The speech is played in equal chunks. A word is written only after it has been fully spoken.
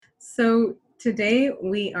So today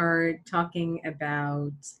we are talking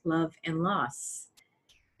about love and loss.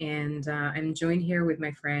 And I'm joined here with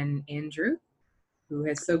my friend Andrew, who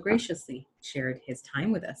has so graciously shared his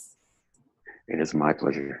time with us. It is my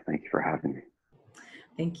pleasure. Thank you for having me.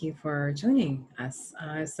 Thank you for joining us.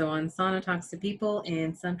 So on Sana Talks to People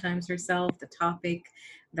and Sometimes Herself, the topic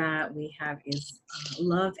that we have is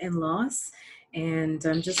love and loss. And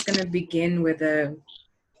I'm just going to begin with a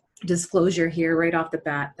disclosure here right off the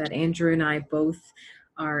bat that Andrew and I both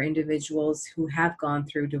are individuals who have gone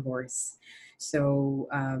through divorce. So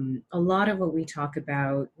a lot of what we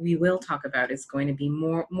will talk about, is going to be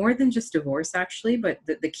more than just divorce, actually, but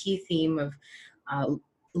the key theme of uh,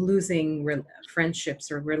 losing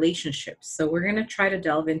friendships or relationships. So we're going to try to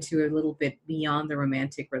delve into a little bit beyond the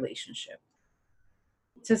romantic relationship.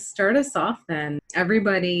 To start us off, then,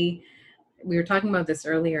 everybody, we were talking about this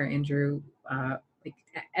earlier, Andrew. Like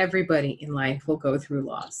everybody in life will go through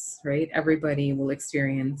loss, right? Everybody will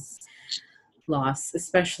experience loss,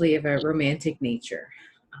 especially of a romantic nature.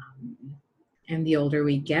 Um, and the older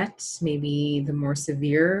we get, maybe the more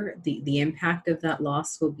severe the impact of that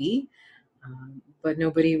loss will be. But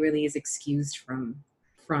nobody really is excused from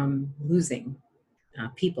losing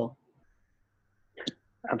people.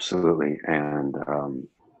 Absolutely. And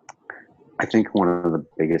I think one of the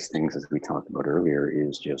biggest things, as we talked about earlier,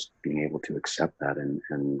 is just being able to accept that and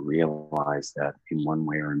realize that in one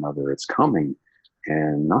way or another it's coming,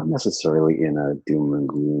 and not necessarily in a doom and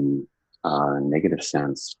gloom negative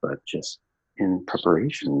sense, but just in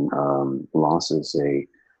preparation. Loss is a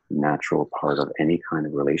natural part of any kind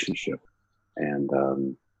of relationship. And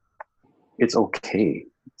it's okay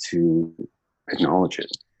to acknowledge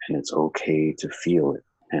it, and it's okay to feel it,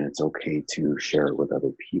 and it's okay to share it with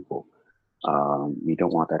other people. You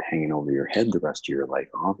don't want that hanging over your head the rest of your life,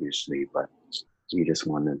 obviously, but you just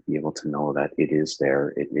want to be able to know that it is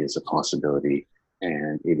there, it is a possibility,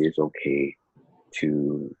 and it is okay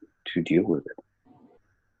to deal with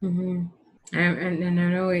it. Mm-hmm. And I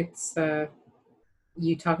know it's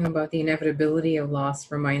you talking about the inevitability of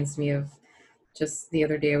loss reminds me of just the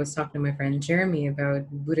other day I was talking to my friend Jeremy about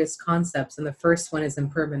Buddhist concepts, and the first one is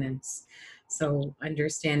impermanence. So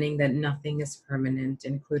understanding that nothing is permanent,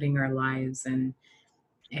 including our lives, and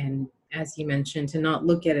as you mentioned, to not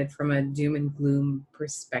look at it from a doom and gloom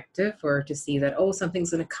perspective, or to see that, oh,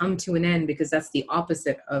 something's going to come to an end, because that's the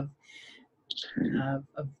opposite of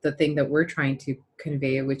the thing that we're trying to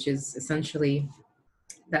convey, which is essentially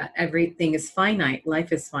that everything is finite,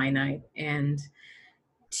 life is finite, and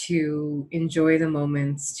to enjoy the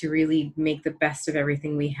moments, to really make the best of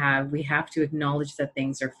everything we have to acknowledge that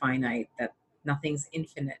things are finite, that nothing's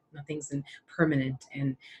infinite, nothing's permanent.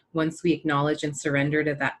 And once we acknowledge and surrender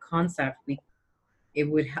to that concept,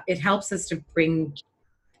 it helps us to bring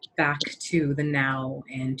back to the now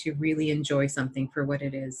and to really enjoy something for what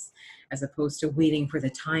it is, as opposed to waiting for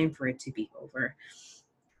the time for it to be over.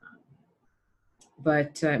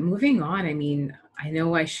 But moving on, I mean, I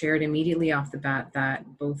know I shared immediately off the bat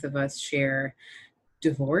that both of us share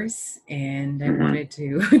divorce, and I Mm-hmm. wanted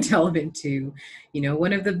to delve into,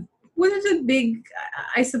 one of the big,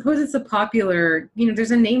 I suppose it's a popular,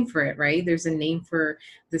 there's a name for it, right? There's a name for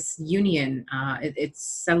this union. It's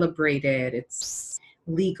celebrated, it's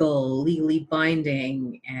legally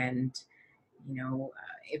binding, and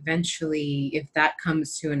eventually, if that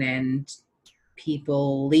comes to an end,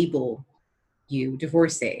 people label you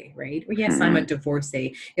divorcee, right? Or yes, I'm a Mm-hmm.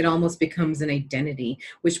 divorcee. It almost becomes an identity,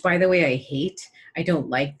 which, by the way, I hate. I don't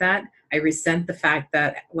like that. I resent the fact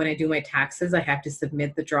that when I do my taxes, I have to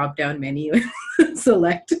submit the drop down menu and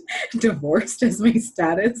select divorced as my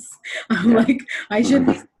status. I'm Yeah. like, I should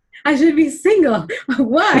be I should be single.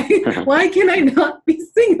 Why? Why can I not be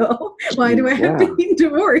single? Why do I have to Yeah, be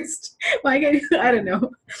divorced? Why can I don't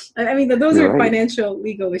know. I mean, those you're are right. financial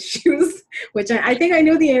legal issues, which I think I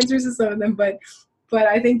know the answers to some of them, but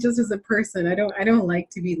I think just as a person, I don't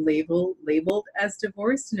like to be labeled as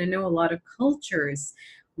divorced, and I know a lot of cultures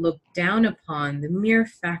look down upon the mere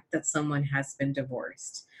fact that someone has been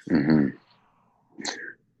divorced. Mm-hmm.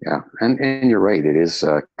 Yeah, and you're right. It is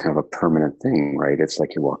kind of a permanent thing, right? It's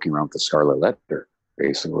like you're walking around with a scarlet letter,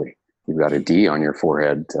 basically. You've got a D on your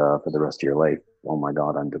forehead for the rest of your life. Oh my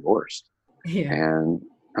God, I'm divorced. Yeah. And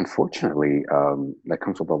unfortunately, that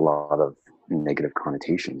comes with a lot of negative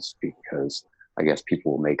connotations because I guess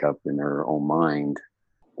people will make up in their own mind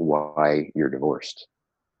why you're divorced.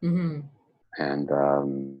 Hmm. And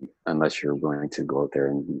unless you're willing to go out there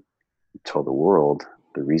and tell the world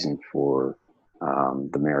the reason for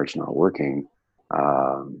the marriage not working,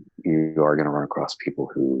 you are going to run across people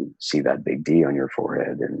who see that big D on your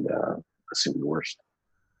forehead and assume the worst.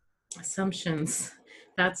 Assumptions.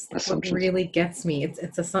 That's what assumptions. really gets me.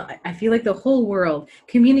 I feel like the whole world,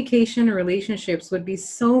 communication and relationships would be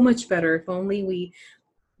so much better if only we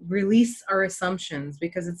release our assumptions,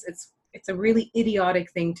 because it's a really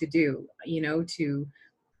idiotic thing to do,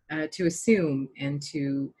 to assume and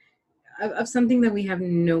to of something that we have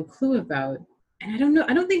no clue about. And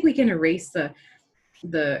I don't think we can erase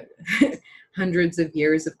the hundreds of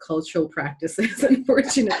years of cultural practices,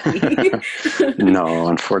 unfortunately. No,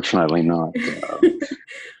 unfortunately not.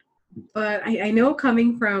 But I know,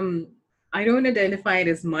 coming from, I don't identify it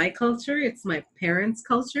as my culture, it's my parents'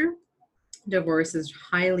 culture. Divorce is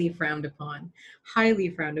highly frowned upon, highly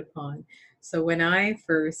frowned upon. So when I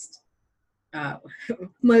first, uh,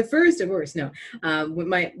 my first divorce, no,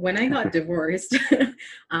 when I got divorced,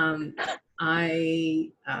 um, I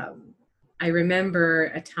um, I remember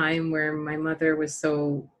a time where my mother was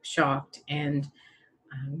so shocked, and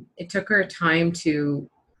it took her time to,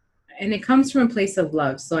 and it comes from a place of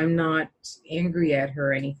love, so I'm not angry at her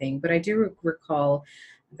or anything, but I do recall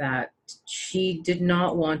that she did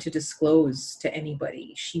not want to disclose to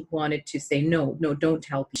anybody. She wanted to say, no, no, don't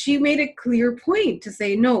tell people. She made a clear point to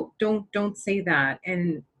say, no, don't say that.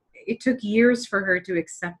 And it took years for her to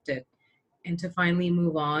accept it and to finally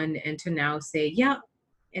move on, and to now say, yeah,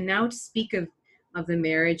 and now to speak of the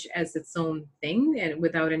marriage as its own thing and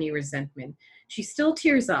without any resentment. She still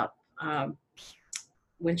tears up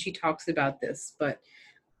when she talks about this, but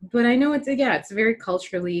I know it's, yeah, it's very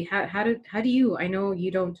culturally, how do you, I know you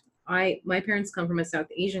don't, my parents come from a South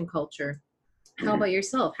Asian culture. How Mhm. about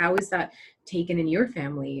yourself? How is that taken in your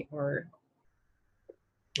family? Or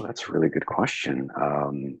Well, that's a really good question.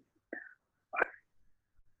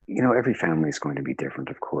 Every family is going to be different,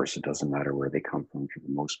 of course. It doesn't matter where they come from for the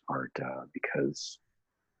most part, because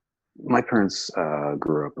my parents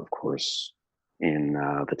grew up, of course, in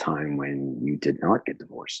the time when you did not get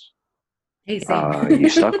divorced. hey, same. You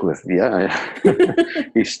stuck with, yeah,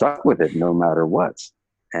 you stuck with it no matter what.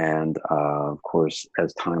 And of course,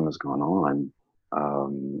 as time has gone on,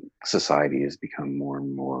 society has become more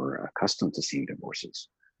and more accustomed to seeing divorces,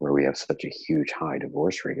 where we have such a huge high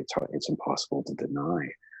divorce rate. It's impossible to deny.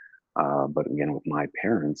 But again, with my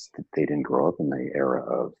parents, they didn't grow up in the era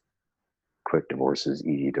of quick divorces,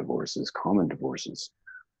 easy divorces, common divorces.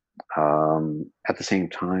 At the same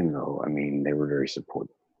time, though, I mean, they were very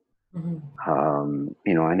supportive. Mhm.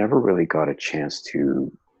 I never really got a chance to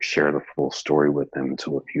share the full story with them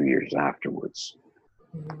until a few years afterwards.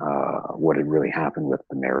 Mhm. What had really happened with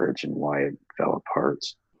the marriage and why it fell apart,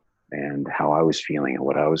 and how I was feeling and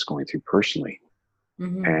what I was going through personally.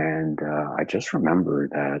 Mhm. And I just remember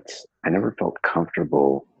that I never felt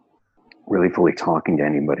comfortable really fully talking to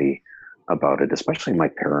anybody about it, especially my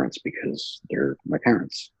parents, because they're my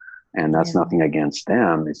parents. And that's Yeah. nothing against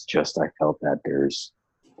them. It's just I felt that there's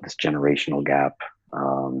this generational gap.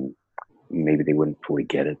 Um, Maybe they wouldn't fully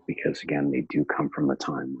get it because, again, they do come from a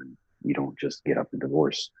time when you don't just get up and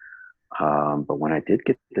divorce. But when I did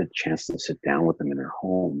get the chance to sit down with them in their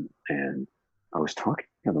home and I was talking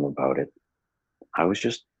to them about it, I was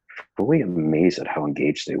just fully amazed at how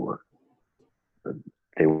engaged they were.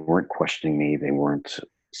 They weren't questioning me. They weren't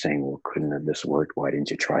saying, well, couldn't this work? Why didn't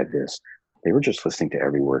you try this? They were just listening to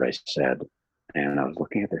every word I said. And I was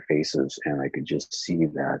looking at their faces and I could just see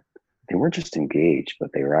that they weren't just engaged,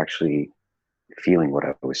 but they were actually feeling what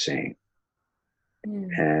I was saying.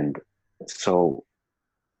 Mm. And so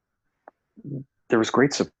there was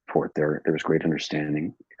great support there. There was great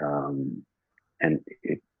understanding. And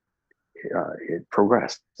it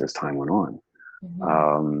progressed as time went on. Mhm.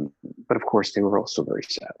 Um, but of course, they were also very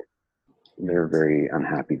sad. They're Right. very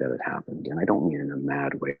unhappy that it happened. And I don't mean in a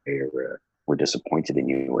mad way or disappointed in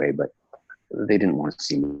any way, but they didn't want to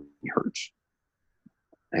see me hurt.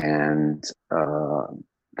 And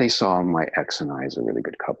they saw my ex and I as a really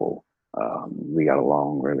good couple. We got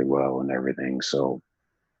along really well and everything. So,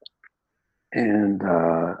 and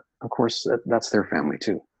of course, that's their family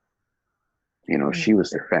too. Right. She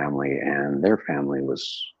was their family, and their family was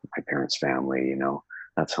my parents' family.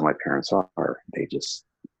 That's how my parents are. They just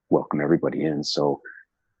welcome everybody in. So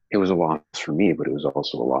it was a loss for me, but it was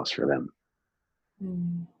also a loss for them.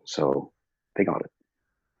 Mm. So they got it.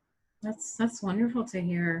 That's wonderful to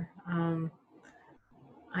hear.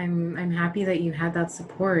 I'm happy that you had that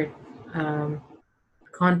support. Um,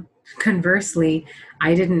 con- Conversely,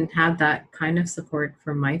 I didn't have that kind of support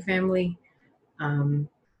from my family. Um,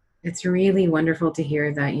 it's really wonderful to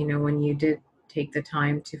hear that, when you did take the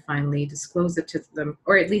time to finally disclose it to them,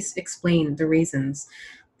 or at least explain the reasons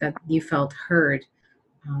that you felt heard.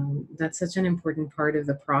 That's such an important part of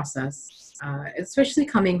the process, especially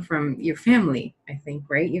coming from your family, I think,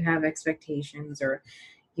 right? You have expectations, or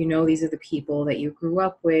you know, these are the people that you grew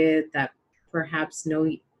up with that perhaps know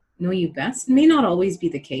you best. May not always be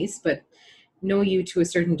the case, but know you to a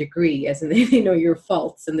certain degree, as in they know your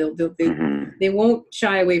faults, and Hmm. they won't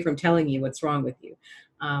shy away from telling you what's wrong with you.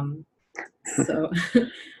 Um, so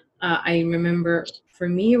I remember for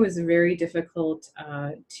me, it was very difficult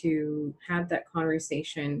to have that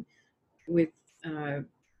conversation with uh,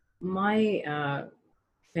 my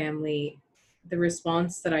family. The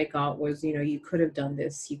response that I got was, you know, you could have done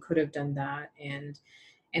this, you could have done that,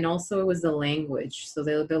 and also it was the language. So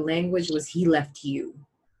the language was, he left you,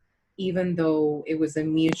 even though it was a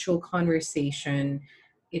mutual conversation.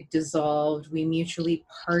 It dissolved. We mutually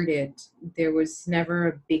parted. There was never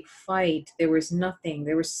a big fight. There was nothing.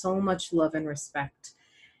 There was so much love and respect.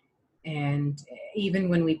 And even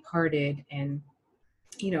when we parted, and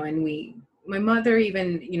and my mother even,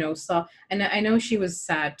 saw, and I know she was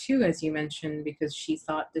sad too, as you mentioned, because she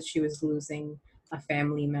thought that she was losing a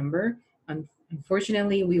family member.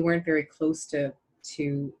 Unfortunately, we weren't very close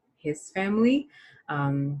to his family.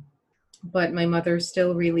 Um, but my mother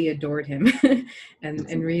still really adored him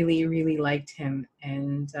and really really liked him,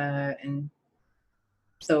 and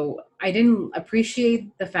so I didn't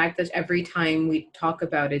appreciate the fact that every time we talk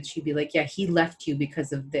about it, she'd be like, yeah, he left you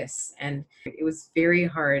because of this. And it was very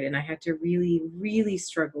hard. And I had to really, really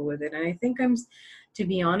struggle with it. And I think to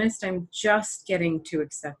be honest, I'm just getting to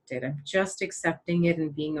accept it. I'm just accepting it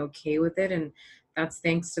and being okay with it. And that's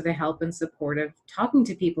thanks to the help and support of talking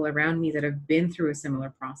to people around me that have been through a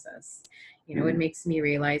similar process. It makes me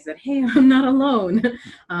realize that, hey, I'm not alone.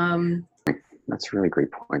 um, That's a really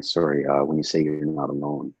great point. Sorry, when you say you're not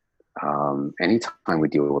alone, anytime we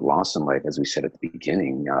deal with loss in life, as we said at the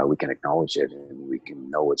beginning, we can acknowledge it and we can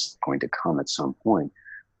know it's going to come at some point.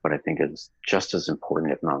 But I think it's just as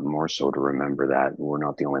important, if not more so, to remember that we're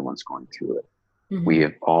not the only ones going through it. We mhm,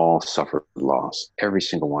 have all suffered loss. Every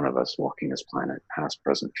single one of us walking this planet, past,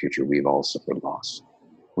 present, future, we've all suffered loss.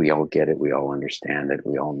 We all get it. We all understand it.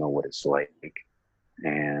 We all know what it's like.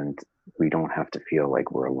 And we don't have to feel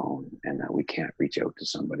like we're alone and that we can't reach out to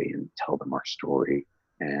somebody and tell them our story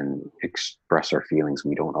and express our feelings.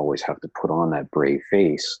 We don't always have to put on that brave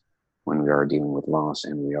face when we are dealing with loss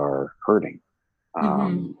and we are hurting.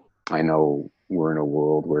 mhm. I know we're in a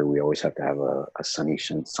world where we always have to have a sunny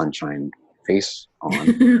sunshine face on.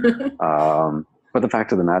 But the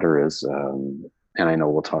fact of the matter is, and I know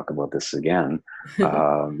we'll talk about this again,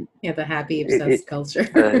 um, Yeah, the happy it, obsessed culture.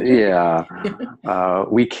 yeah,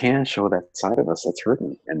 we can show that side of us that's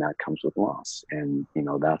hurting, and that comes with loss. And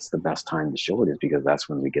that's the best time to show it, is because that's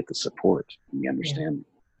when we get the support and the Yeah, understanding,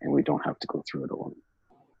 and we don't have to go through it alone.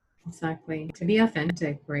 exactly. To be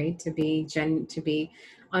authentic, right? To be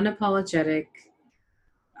unapologetic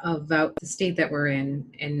about the state that we're in,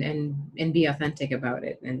 and be authentic about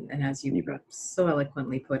it. And as you You bet. so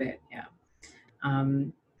eloquently put it, yeah.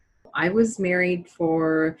 Um, I was married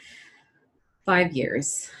for 5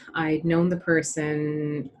 years. I'd known the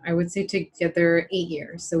person, I would say, together 8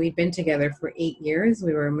 years. So we'd been together for 8 years.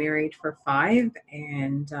 We were married for five,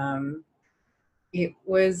 and it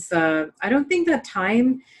was, I don't think that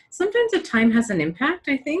time, sometimes the time has an impact.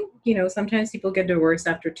 I think, sometimes people get divorced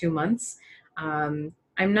after 2 months. I'm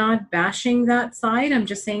not bashing that side. I'm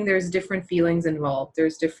just saying there's different feelings involved.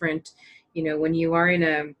 There's different, when you are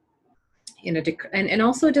and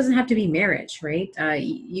also it doesn't have to be marriage, right?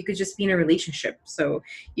 You could just be in a relationship. So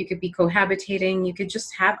you could be cohabitating, you could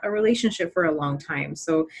just have a relationship for a long time.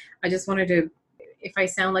 So I just wanted to, if I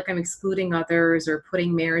sound like I'm excluding others or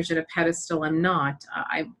putting marriage at a pedestal, I'm not.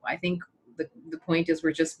 I think the point is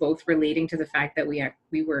we're just both relating to the fact that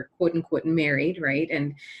we were quote unquote married, right?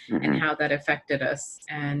 And Hmm. how that affected us,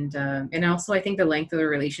 and also I think the length of the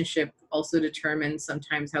relationship also determines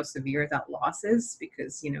sometimes how severe that loss is,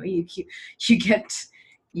 because you get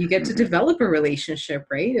to Hmm. develop a relationship,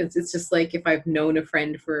 right? It's just like if I've known a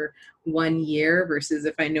friend for 1 year versus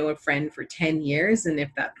if I know a friend for 10 years. And if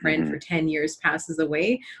that friend Hmm. for 10 years passes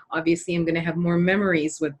away, obviously I'm going to have more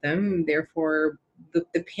memories with them. Therefore,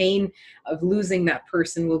 the pain of losing that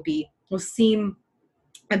person will seem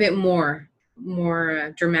a bit more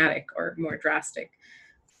dramatic or more drastic.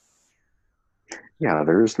 Yeah,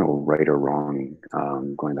 there is no right or wrong.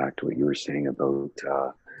 Going back to what you were saying about,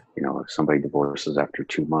 if somebody divorces after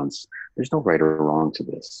 2 months, there's no right or wrong to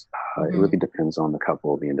this. It Hmm. really depends on the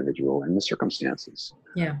couple, the individual, and the circumstances.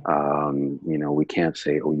 Yeah. We can't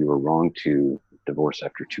say, oh, you were wrong to divorce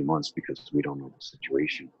after 2 months, because we don't know the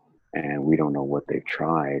situation and we don't know what they've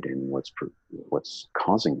tried and what's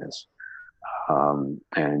causing this.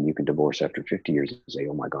 And you can divorce after 50 years and say,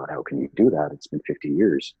 oh my God, how can you do that? It's been 50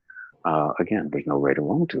 years. Again, there's no right or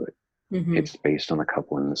wrong to it. Hmm. It's based on the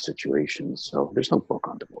couple and the situation. So there's no book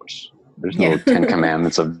on divorce. There's no Yeah. 10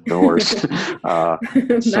 commandments of divorce. Thou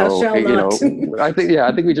So, shall not. I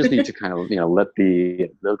think we just need to kind of, let the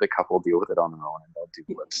couple deal with it on their own, and they'll do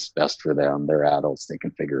what's best for them. They're adults. They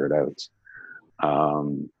can figure it out.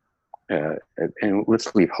 Um, and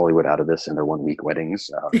let's leave Hollywood out of this and their 1 week weddings.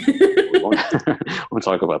 We won't, won't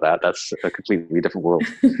talk about that. That's a completely different world.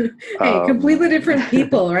 Hey, completely Um, different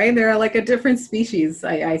people, right? They're like a different species,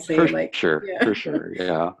 I say. for Like, sure, yeah. for sure.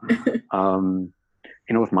 Yeah. Um,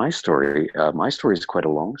 with my story is quite a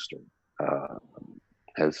long story. Uh,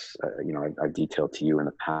 as I've detailed to you in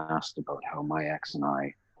the past about how my ex and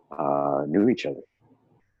I knew each other.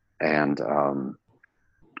 And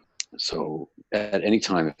so at any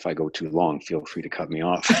time, if I go too long, feel free to cut me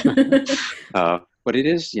off. But it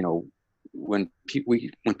is, when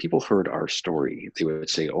people heard our story, they would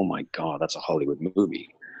say, "Oh my God, that's a Hollywood movie."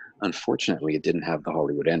 Unfortunately, it didn't have the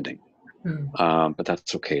Hollywood ending. Hmm. But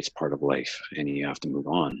that's okay. It's part of life, and you have to move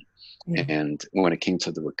on. Yeah. And when it came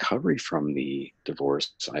to the recovery from the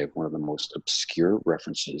divorce, I have one of the most obscure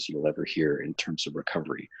references you'll ever hear in terms of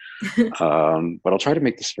recovery. But I'll try to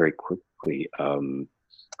make this very quickly,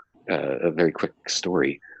 a very quick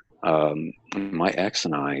story. My ex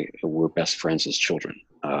and I were best friends as children,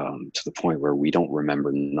 to the point where we don't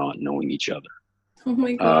remember not knowing each other. Oh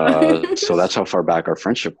my gosh. So that's how far back our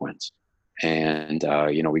friendship went. And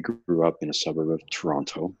we grew up in a suburb of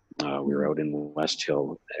Toronto. We were out in the West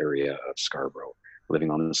Hill area of Scarborough,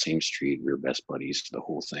 living on the same street. We were best buddies, the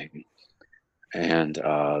whole thing. And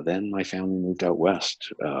then my family moved out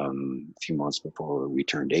west a few months before we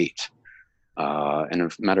turned 8. And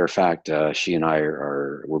as a matter of fact, she and I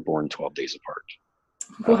were born 12 days apart.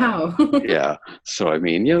 Wow. Yeah. So, I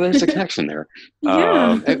mean, there's a connection there.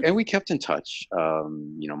 Yeah. And we kept in touch.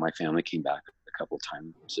 My family came back a couple of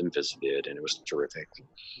times and visited, and it was terrific.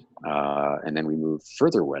 And then we moved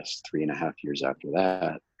further west 3.5 years after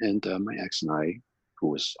that. And my ex and I, who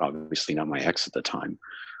was obviously not my ex at the time,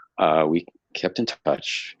 we kept in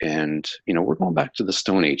touch. And, we're going back to the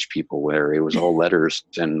Stone Age, people, where it was all letters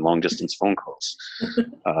and long distance phone calls.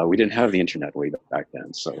 We didn't have the internet way back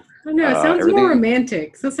then. So I know, it sounds more everything.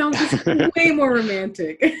 romantic. So it sounds just way more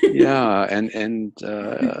romantic. Yeah.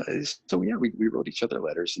 So, yeah, we wrote each other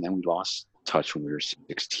letters, and then we lost touch when we were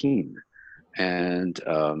 16. And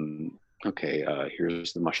okay,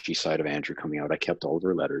 here's the mushy side of Andrew coming out. I kept all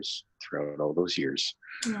their letters throughout all those years.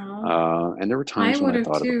 Aw, And there were I times when would I have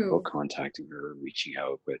thought about too. contacting her, reaching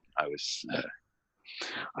out, but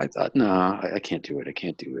I thought, nah, I can't do it. I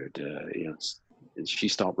can't do it. She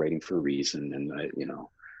stopped writing for a reason.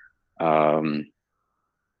 Um,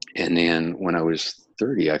 and then when I was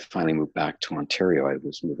 30, I finally moved back to Ontario.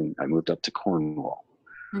 I moved up to Cornwall,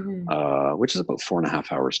 Hmm. which is about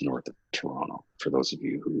 4.5 hours north of Toronto, for those of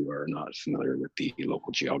you who are not familiar with the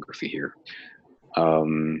local geography here.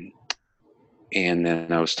 Um, and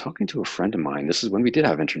then I was talking to a friend of mine. This is when we did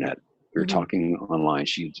have internet. We were Hmm. talking online.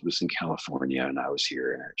 She was in California and I was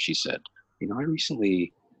here. And she said, I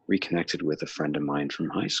recently reconnected with a friend of mine from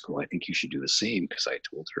high school. I think you should do the same, because I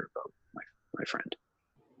told her about my friend.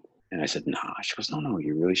 And I said, nah. She goes, no,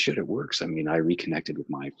 you really should. It works. I mean, I reconnected with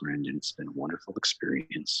my friend and it's been a wonderful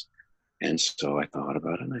experience. And so I thought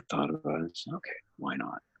about it and I thought about it and said, okay, why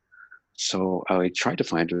not? So I tried to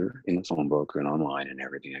find her in the phone book and online and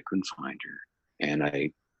everything. I couldn't find her. And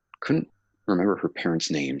I couldn't remember her parents'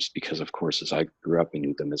 names because, of course, as I grew up, I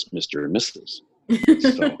knew them as Mr. and Mrs.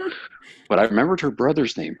 So, but I remembered her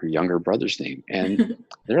brother's name, her younger brother's name, and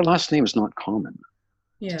their last name is not common.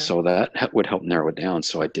 Yeah. So that would help narrow it down.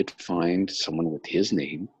 So I did find someone with his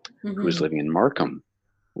name who was Hmm. living in Markham,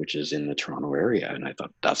 which is in the Toronto area. And I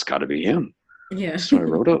thought, that's got to be him. Yeah. So I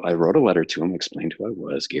wrote a letter to him, explained who I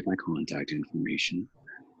was, gave my contact information.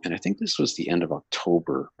 And I think this was the end of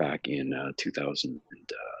October back in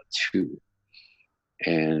 2002.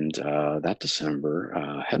 And that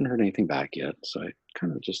December, hadn't heard anything back yet. So I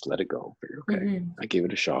kind of just let it go. Figured, okay, Hmm. I gave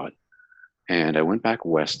it a shot. And I went back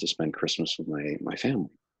west to spend Christmas with my family.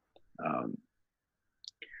 Um,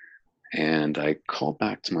 and I called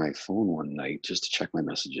back to my phone one night just to check my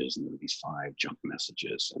messages, and there were these 5 junk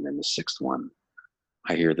messages. And then the 6th one,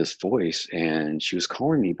 I hear this voice, and she was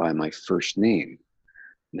calling me by my first name.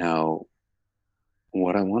 Now,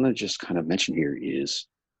 what I want to just kind of mention here is,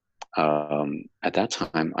 at that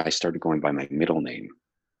time, I started going by my middle name.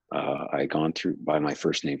 I gone through by my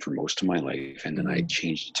first name for most of my life, and then I Hmm.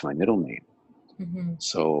 changed it to my middle name. Hmm.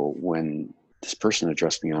 So when this person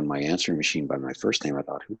addressed me on my answering machine by my first name, I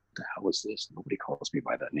thought, who the hell is this? Nobody calls me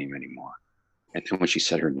by that name anymore. And then when she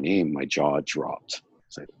said her name, my jaw dropped.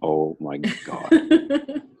 It's like, oh my God.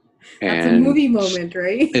 That's a And movie moment,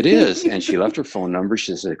 right? it is. And she left her phone number.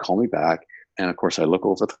 She said, call me back. And of course, I look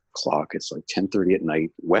over the clock. It's like 10:30 at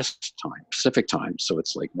night, West time, Pacific time. So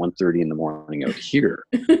it's like 1:30 in the morning out here.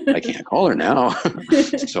 I can't call her now.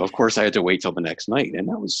 So of course, I had to wait till the next night. And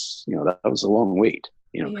that was, that was a long wait,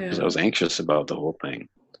 because I Yeah. was anxious about the whole thing.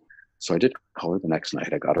 So I did call her the next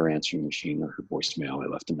night. I got her answering machine or her voicemail. I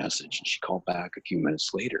left a message and she called back a few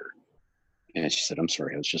minutes later. And she said, I'm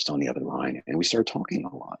sorry, I was just on the other line. And we started talking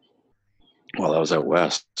a lot while I was out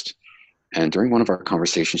West. And during one of our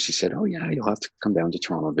conversations, she said, oh, yeah, you'll have to come down to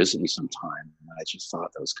Toronto and visit me sometime. And I just thought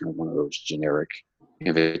that was kind of one of those generic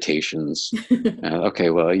invitations. Okay,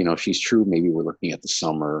 well, if she's true, maybe we're looking at the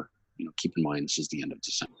summer. Keep in mind, this is the end of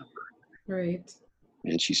December. Right.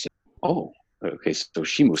 And she said, oh, okay, so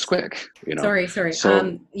she moves quick, Sorry.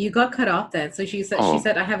 So, You got cut off then. So she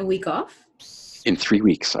said, I have a week off? In 3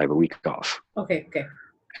 weeks, I have a week off. Okay.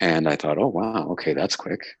 And I thought, oh, wow, okay, that's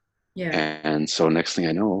quick. Yeah. And so next thing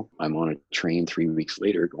I know, I'm on a train 3 weeks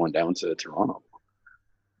later going down to Toronto.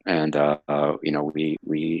 And,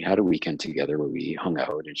 we had a weekend together where we hung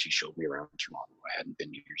out and she showed me around Toronto. I hadn't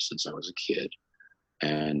been here since I was a kid.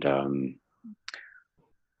 And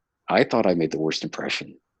I thought I made the worst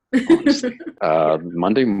impression, honestly.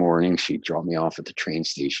 Monday morning, she dropped me off at the train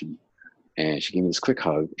station and she gave me this quick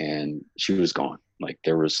hug and she was gone. Like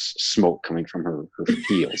there was smoke coming from her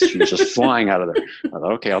heels. She was just flying out of there. I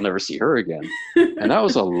thought, okay, I'll never see her again. And that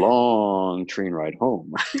was a long train ride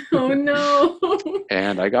home. Oh no.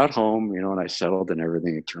 And I got home, and I settled and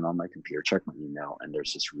everything. I turned on my computer, checked my email, and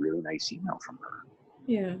there's this really nice email from her.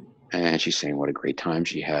 Yeah. And she's saying what a great time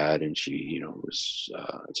she had, and she, was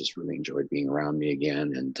just really enjoyed being around me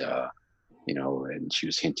again, and and she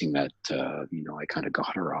was hinting that I kind of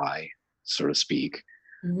got her eye, so to speak.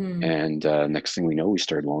 Mm-hmm. And next thing we know, we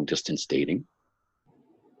started long distance dating.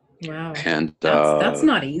 Wow. And that's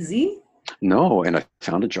not easy. No, and I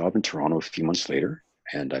found a job in Toronto a few months later,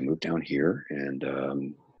 and I moved down here,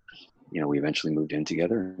 and we eventually moved in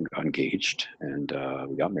together and got engaged, and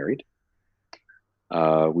we got married.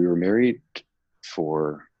 We were married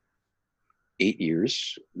for 8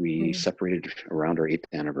 years. We separated around our 8th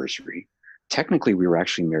anniversary. Technically, we were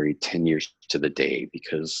actually married 10 years to the day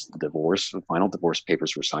because the final divorce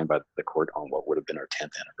papers were signed by the court on what would have been our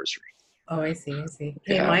 10th anniversary. Oh, I see. Hey,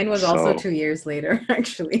 Yeah, mine was also 2 years later,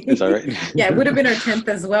 actually. Is that right? Yeah, it would have been our 10th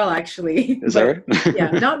as well, actually. Is that right?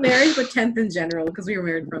 Yeah, not married, but 10th in general because we were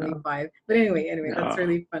married for only 5. But anyway, that's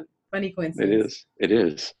really funny coincidence. It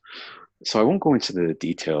is. So I won't go into the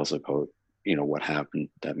details about what happened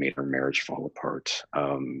that made our marriage fall apart.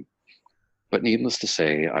 But needless to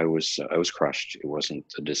say, I was crushed. It wasn't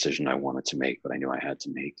a decision I wanted to make, but I knew I had to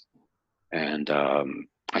make. And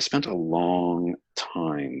I spent a long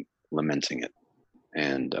time lamenting it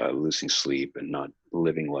and losing sleep and not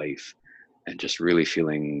living life and just really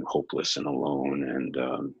feeling hopeless and alone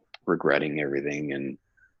and regretting everything and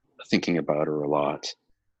thinking about her a lot.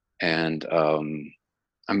 And a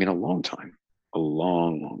long time, a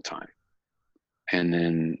long time. And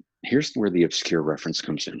then here's where the obscure reference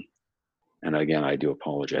comes in. And again, I do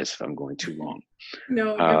apologize if I'm going too long.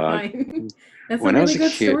 No, you're fine. That's a really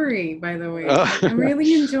good story, by the way. I'm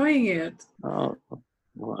really enjoying it. Well,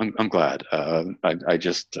 I'm glad. I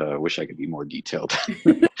just wish I could be more detailed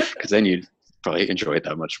because then you'd probably enjoy it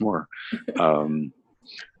that much more. I'm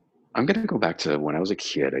going to go back to when I was a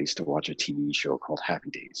kid. I used to watch a TV show called Happy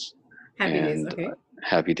Days.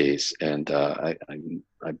 Happy Days. And I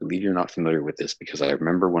believe you're not familiar with this because I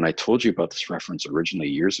remember when I told you about this reference originally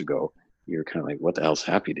years ago, you're kind of like, what the hell's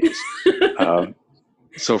Happy Days?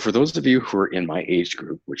 So for those of you who are in my age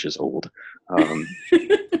group, which is old,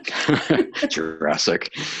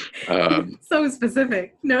 Jurassic. So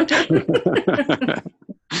specific. No.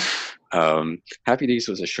 Happy Days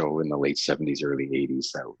was a show in the late 70s, early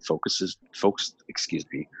 80s that focused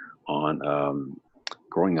on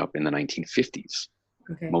growing up in the 1950s,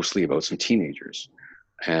 mostly about some teenagers.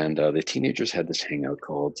 And the teenagers had this hangout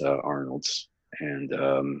called Arnold's. And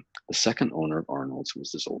the second owner of Arnold's was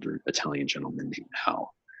this older Italian gentleman named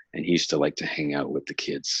Al. And he used to like to hang out with the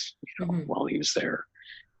kids, while he was there.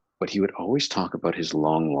 But he would always talk about his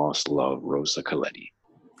long lost love, Rosa Coletti.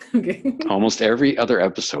 Okay. Almost every other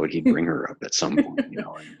episode, he'd bring her up at some point,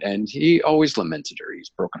 and he always lamented her. He's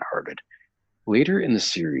brokenhearted. Later in the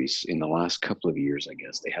series, in the last couple of years, I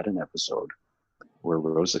guess, they had an episode where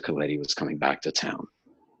Rosa Coletti was coming back to town.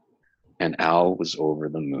 And Al was over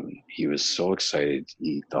the moon. He was so excited.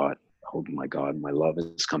 He thought, oh my God, my love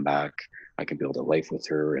has come back. I can build a life with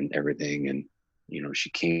her and everything. And,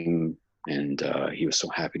 she came and he was so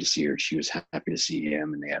happy to see her. She was happy to see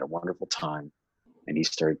him and they had a wonderful time. And he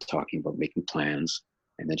started talking about making plans.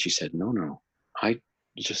 And then she said, no, no, I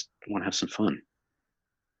just want to have some fun.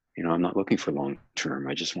 I'm not looking for long term.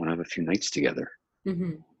 I just want to have a few nights together.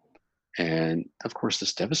 Mm-hmm. And of course,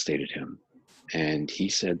 this devastated him. And he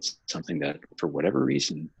said something that, for whatever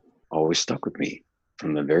reason, always stuck with me.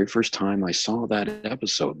 From the very first time I saw that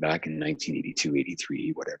episode back in 1982,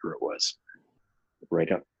 83, whatever it was,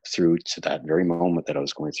 right up through to that very moment that I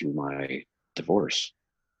was going through my divorce,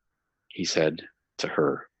 he said to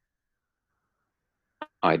her,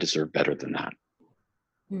 I deserve better than that.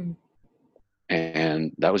 Mm.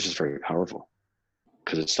 And that was just very powerful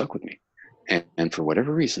because it stuck with me. And for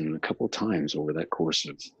whatever reason, a couple of times over that course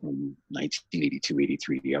of from 1982,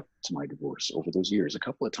 83 up to my divorce, over those years, a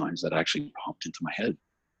couple of times that actually popped into my head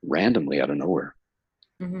randomly out of nowhere.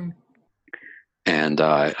 Mm-hmm. And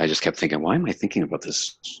I just kept thinking, why am I thinking about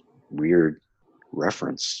this weird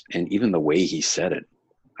reference? And even the way he said it,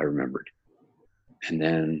 I remembered. And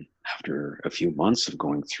then after a few months of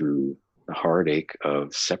going through the heartache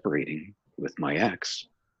of separating with my ex,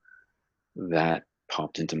 that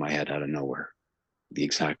popped into my head out of nowhere. The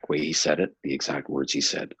exact way he said it, the exact words he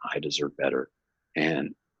said, I deserve better.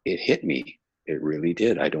 And it hit me. It really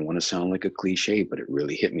did. I don't want to sound like a cliche, but it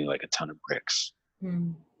really hit me like a ton of bricks.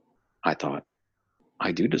 Mm. I thought,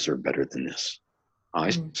 I do deserve better than this. I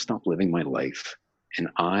stopped living my life, and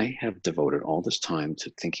I have devoted all this time to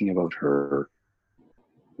thinking about her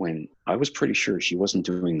when I was pretty sure she wasn't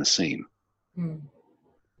doing the same. Mm.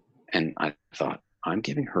 And I thought, I'm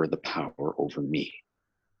giving her the power over me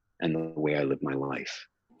and the way I live my life.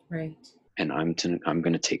 Right. And I'm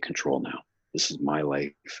going to take control now. This is my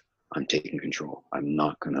life. I'm taking control. I'm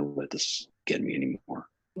not going to let this get me anymore.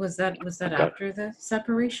 Was that after the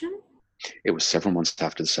separation? It was several months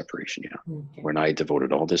after the separation, yeah. Okay. When I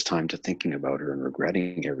devoted all this time to thinking about her and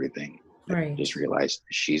regretting everything, Right. I just realized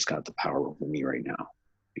she's got the power over me right now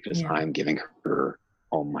because Yeah. I'm giving her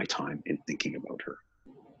all my time in thinking about her.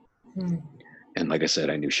 Mm. And like I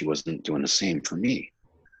said, I knew she wasn't doing the same for me.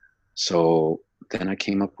 So then I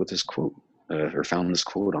came up with this quote, or found this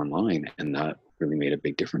quote online, and that really made a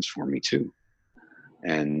big difference for me too.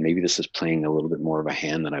 And maybe this is playing a little bit more of a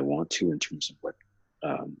hand than I want to in terms of what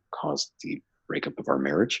caused the breakup of our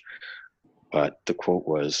marriage. But the quote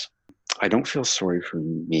was, I don't feel sorry for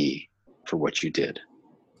me for what you did.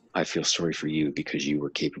 I feel sorry for you because you were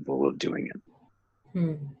capable of doing it.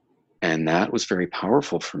 Mm. And that was very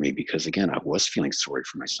powerful for me because, again, I was feeling sorry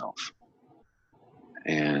for myself.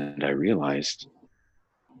 And I realized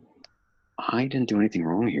I didn't do anything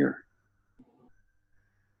wrong here.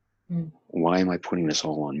 Mm. Why am I putting this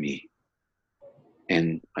all on me?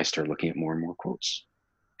 And I started looking at more and more quotes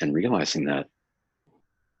and realizing that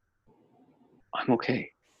I'm okay,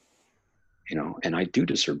 and I do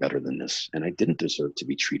deserve better than this. And I didn't deserve to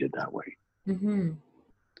be treated that way. Mm-hmm.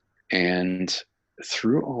 And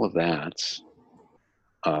through all of that,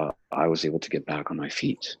 I was able to get back on my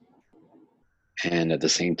feet. And at the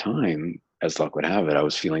same time, as luck would have it, I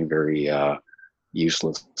was feeling very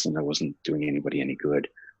useless and I wasn't doing anybody any good.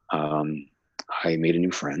 I made a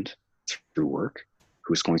new friend through work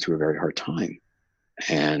who was going through a very hard time.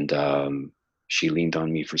 And she leaned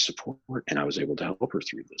on me for support, and I was able to help her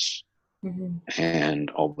through this. Mm-hmm. And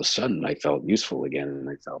all of a sudden, I felt useful again, and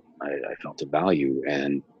I felt a value,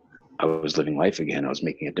 and I was living life again. I was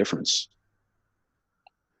making a difference,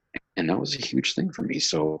 and that was a huge thing for me.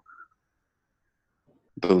 So,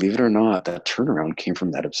 believe it or not, that turnaround came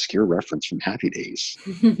from that obscure reference from Happy Days,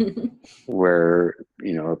 where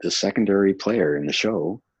the secondary player in the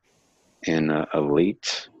show, in a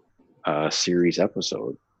late series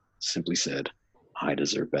episode, simply said, I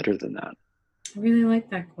deserve better than that. I really like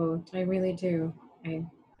that quote. I really do. I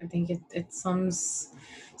think it sums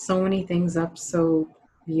so many things up so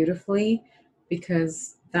beautifully,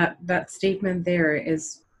 because that statement there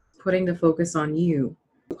is putting the focus on you.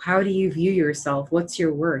 How do you view yourself? What's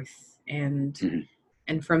your worth? Mhm.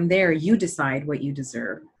 And from there you decide what you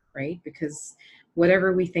deserve, right? Because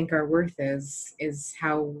whatever we think our worth is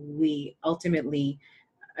how we ultimately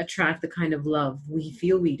attract the kind of love we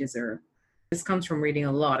feel we deserve. This comes from reading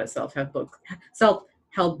a lot of self-help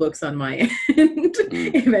books on my end.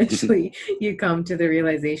 Mm. Eventually you come to the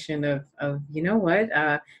realization of you know what,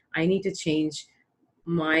 I need to change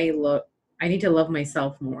my look. I need to love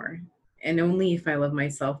myself more, and only if I love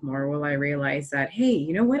myself more will I realize that, hey,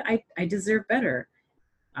 you know what, I deserve better.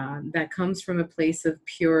 That comes from a place of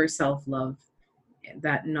pure self-love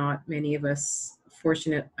that not many of us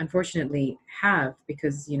unfortunately have,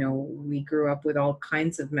 because we grew up with all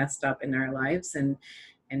kinds of messed up in our lives, and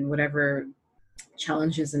whatever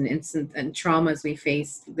challenges and instant and traumas we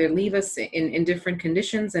face, they leave us in different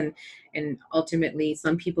conditions, and ultimately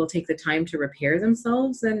some people take the time to repair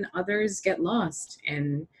themselves and others get lost.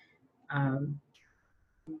 And um,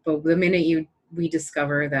 but the minute you we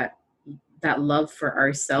discover that that love for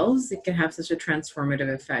ourselves, it can have such a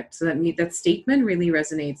transformative effect. So that statement really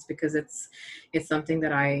resonates because it's something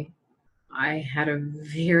that I had a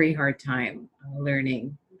very hard time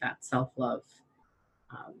learning that self love,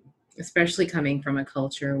 um, especially coming from a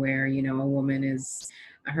culture where, you know, a woman is,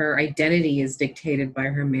 her identity is dictated by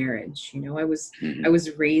her marriage. You know, I Mhm.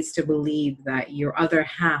 was raised to believe that your other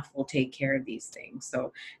half will take care of these things.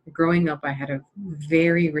 So growing up, I had a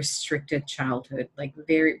very restricted childhood. Like,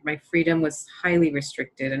 very, my freedom was highly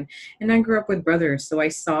restricted, and I grew up with brothers, so I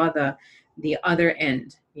saw the other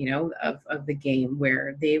end, you know, of the game,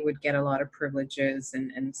 where they would get a lot of privileges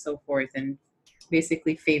and so forth, and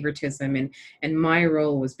basically favoritism. And my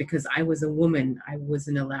role was, because I was a woman, I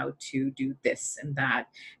wasn't allowed to do this and that,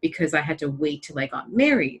 because I had to wait till I got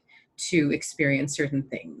married to experience certain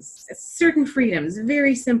things, certain freedoms,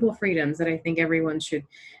 very simple freedoms that I think everyone should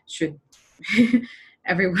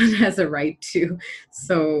everyone has a right to.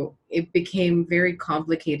 So it became very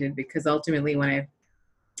complicated, because ultimately when I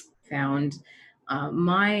found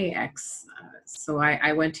my ex, so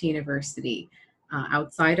I went to university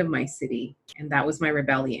outside of my city, and that was my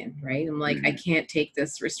rebellion, right? I'm like, I Mhm. can't take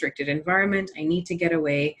this restricted environment. I need to get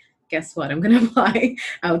away. Guess what? I'm going to apply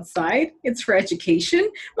outside. It's for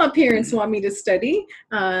education. My parents Mhm. want me to study.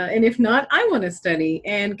 And if not, I want to study.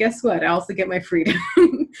 And guess what? I also get my freedom.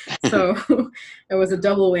 So it was a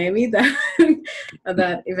double whammy that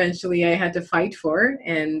that eventually I had to fight for.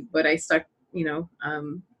 But I stuck, you know,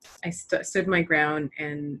 stood my ground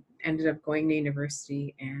and ended up going to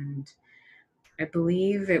university. And I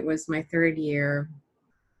believe it was my third year.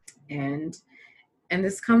 And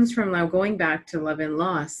this comes from, now going back to love and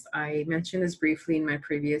loss. I mentioned this briefly in my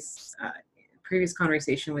previous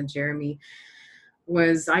conversation with Jeremy.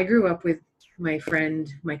 Was I grew up with my friend,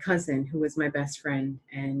 my cousin, who was my best friend,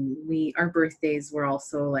 and our birthdays were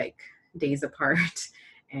also like days apart.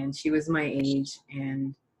 And she was my age,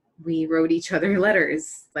 and we wrote each other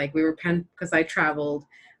letters. Like, we were pen, because I traveled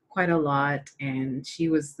quite a lot, and she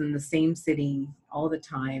was in the same city all the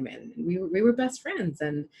time, and we were best friends.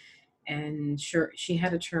 And sure, she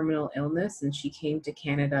had a terminal illness, and she came to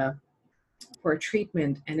Canada for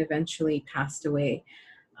treatment and eventually passed away.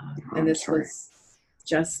 Oh, And I'm this sorry. was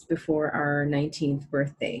just before our 19th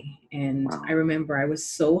birthday. And I Wow. remember I was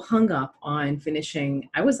so hung up on finishing.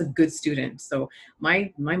 I was a good student, so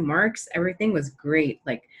my marks, everything was great.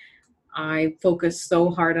 Like, I focused so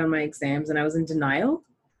hard on my exams, and I was in denial.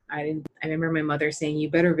 I remember my mother saying, "You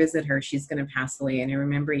better visit her. She's going to pass away." And I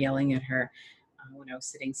remember yelling at her when I was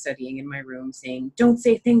sitting studying in my room, saying, "Don't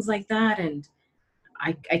say things like that." And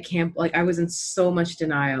I can't, like, I was in so much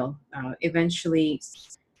denial. Eventually,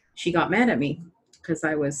 she got mad at me because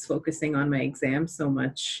I was focusing on my exam so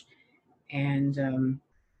much. And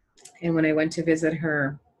and when I went to visit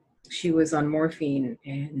her, she was on morphine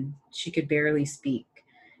and she could barely speak.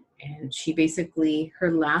 And she basically,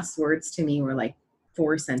 her last words to me were like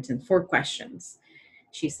four questions.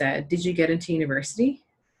 She said, "Did you get into university?"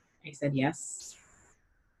 I said, "Yes."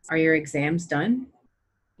 "Are your exams done?"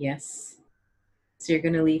 "Yes." "So you're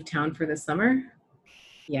going to leave town for the summer?"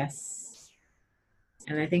 "Yes."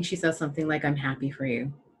 And I think she said something like, "I'm happy for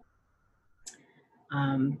you."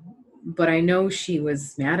 Um, but I know she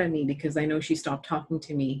was mad at me because I know she stopped talking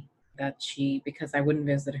to me, because I wouldn't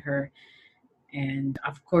visit her. And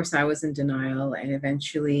of course, I was in denial. And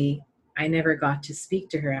eventually, I never got to speak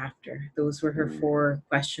to her after. Those were her Mhm. four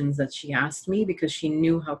questions that she asked me, because she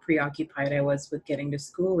knew how preoccupied I was with getting to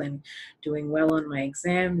school and doing well on my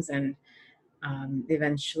exams. And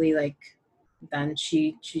eventually, like, then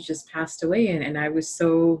she just passed away. And I was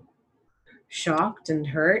so shocked and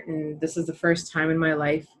hurt. And this is the first time in my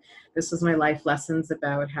life, this was my life lessons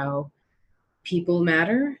about how people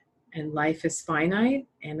matter and life is finite.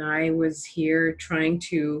 And I was here trying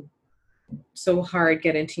to so hard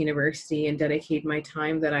get into university and dedicate my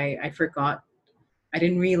time that I forgot. I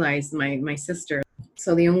didn't realize my sister.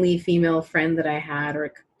 So the only female friend that I had,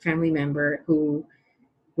 or family member, who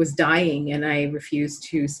was dying, and I refused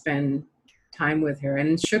to spend time with her.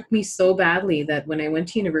 And it shook me so badly that when I went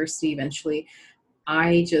to university eventually,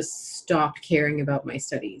 I just stopped caring about my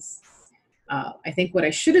studies. I think what I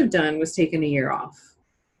should have done was taken a year off,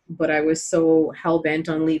 but I was so hell bent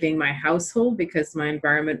on leaving my household because my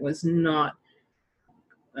environment was not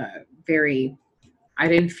very. I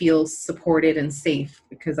didn't feel supported and safe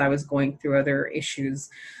because I was going through other issues,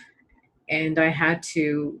 and I had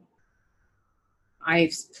to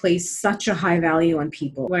I've placed such a high value on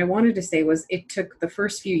people. What I wanted to say was it took the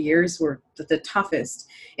first few years were the toughest.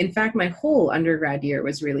 In fact, my whole undergrad year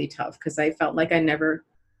was really tough because I felt like I never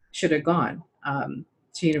should have gone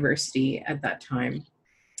to university at that time.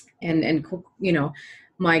 And you know,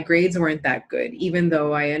 my grades weren't that good. Even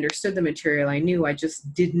though I understood the material, I knew I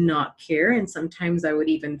just did not care. And sometimes I would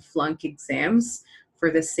even flunk exams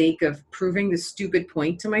for the sake of proving the stupid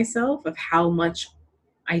point to myself of how much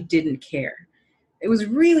I didn't care. It was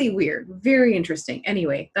really weird, very interesting.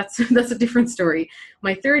 Anyway, that's that's a different story.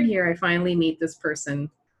 My third year, I finally meet this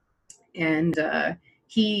person, and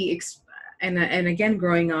he and again,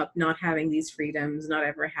 growing up, not having these freedoms, not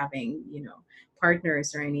ever having, you know,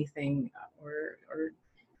 partners or anything, or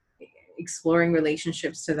exploring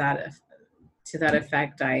relationships to that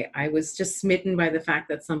effect, I was just smitten by the fact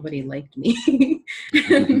that somebody liked me.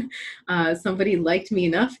 Somebody liked me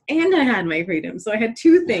enough, and I had my freedom. So I had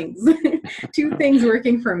two things, two things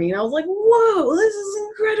working for me, and I was like, "Whoa, this is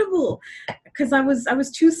incredible!" Because I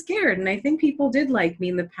was too scared, and I think people did like me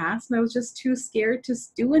in the past, and I was just too scared to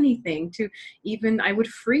do anything. To even I would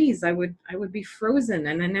freeze, I would be frozen,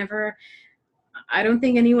 and I don't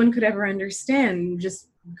think anyone could ever understand just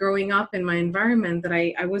growing up in my environment that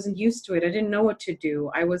I wasn't used to it. I didn't know what to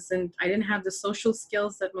do. I didn't have the social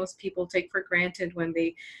skills that most people take for granted when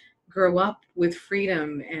they grow up with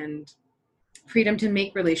freedom and freedom to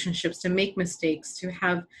make relationships, to make mistakes, to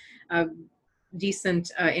have a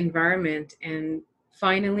decent environment. And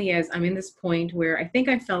finally, as I'm in this point where I think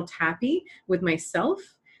I felt happy with myself,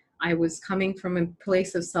 I was coming from a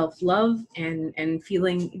place of self-love and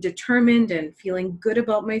feeling determined and feeling good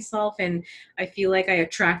about myself. And I feel like I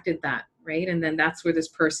attracted that, right? And then that's where this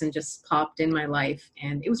person just popped in my life.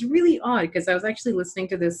 And it was really odd because I was actually listening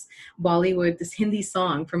to this this Hindi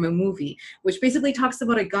song from a movie, which basically talks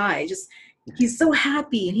about a guy just he's so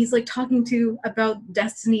happy and he's like talking to about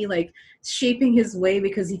destiny, like shaping his way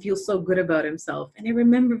because he feels so good about himself. And I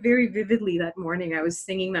remember very vividly that morning I was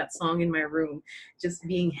singing that song in my room, just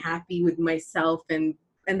being happy with myself. And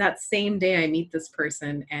that same day I meet this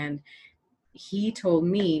person, and he told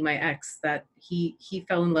me, my ex, that he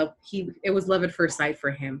fell in love. It was love at first sight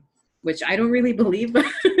for him, which I don't really believe,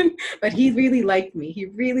 but he really liked me. He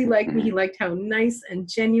really liked me. He liked how nice and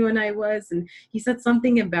genuine I was, and he said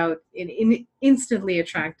something about it instantly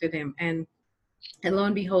attracted him. And lo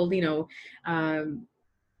and behold, you know,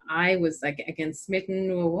 I was like again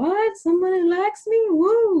smitten. What? Someone likes me?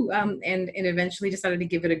 Woo! And eventually decided to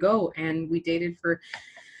give it a go, and we dated for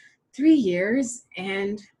 3 years.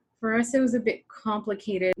 And for us, it was a bit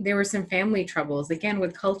complicated. There were some family troubles, again,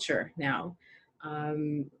 with culture now.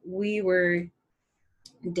 We were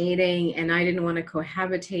dating, and I didn't want to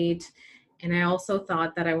cohabitate. And I also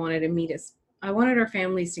thought that I wanted our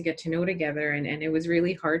families to get to know together. And it was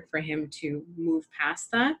really hard for him to move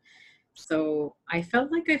past that. So I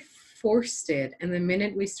felt like I forced it. And the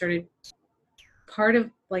minute we started, part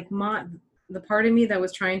of like the part of me that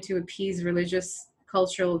was trying to appease religious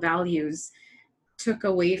cultural values took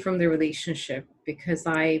away from the relationship because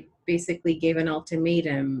I basically gave an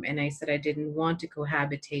ultimatum and I said I didn't want to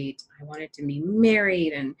cohabitate. I wanted to be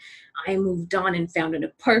married, and I moved on and found an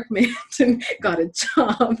apartment and got a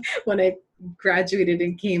job when I graduated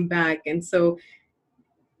and came back. And so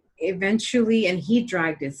eventually, and he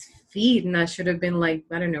dragged his feet, and that should have been like,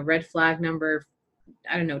 I don't know, red flag number,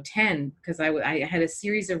 I don't know, 10, because I had a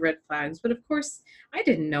series of red flags. But of course, I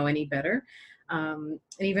didn't know any better. And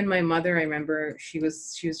even my mother, I remember she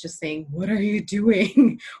was just saying, "What are you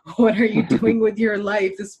doing? What are you doing with your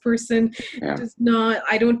life? This person Yeah. does not.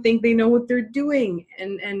 I don't think they know what they're doing."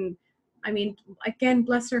 And I mean, again,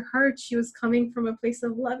 bless her heart, she was coming from a place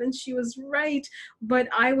of love, and she was right. But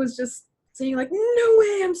I was just saying like, "No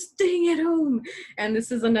way, I'm staying at home." And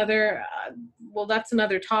this is another, well, that's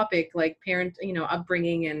another topic, like parent, you know,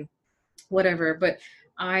 upbringing and whatever. But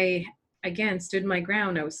I again stood my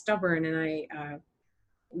ground. I was stubborn, and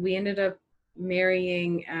we ended up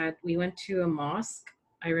marrying at. We went to a mosque,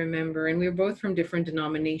 I remember, and we were both from different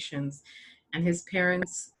denominations. And his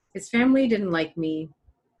family didn't like me.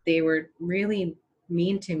 They were really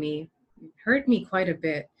mean to me, hurt me quite a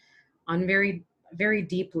bit, on very, very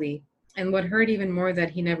deeply. And what hurt even more,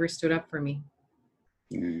 that he never stood up for me.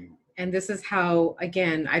 Mm. And this is how,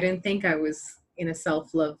 again, I didn't think I was in a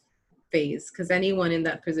self-love phase, because anyone in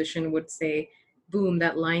that position would say, boom,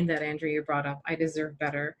 that line that Andrea brought up, I deserve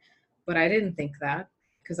better. But I didn't think that,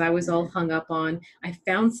 because I was all hung up on, I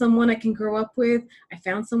found someone I can grow up with. I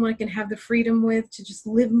found someone I can have the freedom with to just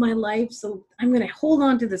live my life. So I'm going to hold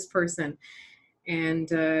on to this person. And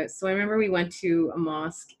so I remember we went to a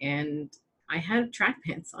mosque, and I had track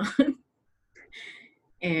pants on.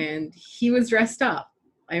 and he was dressed up.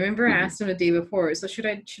 I remember I Mhm. asked him the day before, so should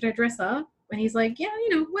I dress up? And he's like, yeah,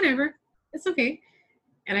 whatever. It's okay.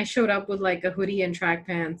 And I showed up with like a hoodie and track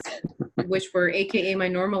pants, which were AKA my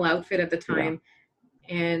normal outfit at the Yeah. time.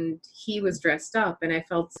 And he was dressed up and I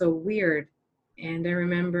felt so weird. And I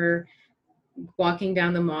remember walking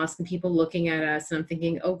down the mosque and people looking at us and I'm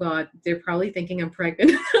thinking, oh God, they're probably thinking I'm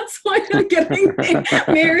pregnant. That's why I'm getting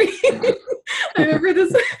married. I remember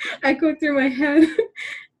this echoed through my head.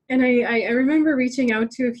 And I remember reaching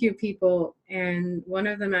out to a few people and one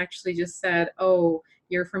of them actually just said, oh,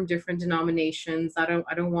 you're from different denominations. I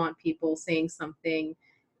don't want people saying something.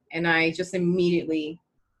 And I just immediately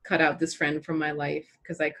cut out this friend from my life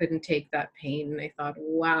because I couldn't take that pain. And I thought,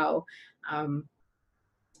 wow. Um,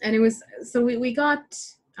 and it was so we got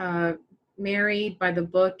married by the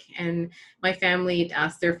book, and my family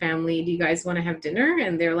asked their family, do you guys want to have dinner?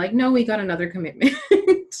 And they're like, no, we got another commitment.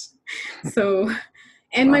 So,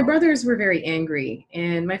 and my Wow. brothers were very angry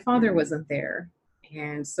and my father Mhm. wasn't there.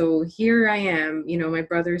 And so here I am, my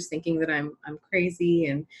brothers thinking that I'm crazy,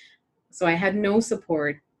 and so I had no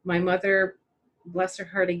support. My mother, bless her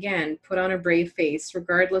heart again, put on a brave face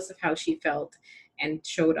regardless of how she felt and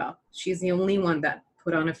showed up. She's the only one that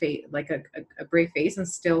put on a face, like a brave face, and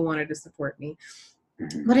still wanted to support me.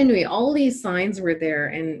 Mhm. But anyway, all these signs were there,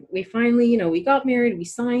 and we finally, we got married, we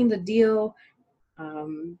signed the deal.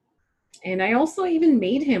 Um, and I also even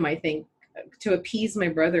made him, I think, to appease my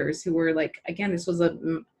brothers who were like, again, this was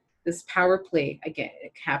this power play again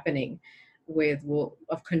happening with, well,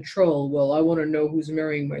 of control. Well, I want to know who's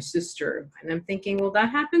marrying my sister. And I'm thinking, well, that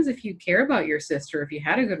happens if you care about your sister, if you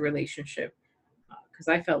had a good relationship, because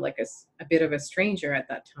I felt like a bit of a stranger at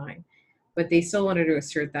that time. But they still wanted to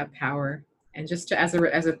assert that power. And just to, as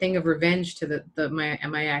a thing of revenge to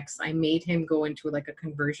my ex, I made him go into like a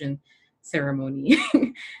conversion ceremony,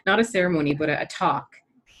 not a ceremony, but a talk,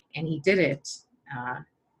 and he did it. Uh,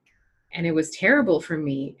 and it was terrible for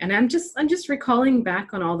me. And I'm just recalling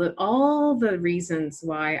back on all the reasons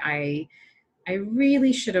why I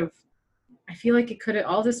really should have. I feel like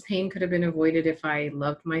all this pain could have been avoided if I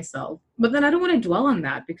loved myself. But then I don't want to dwell on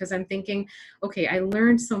that because I'm thinking, okay, I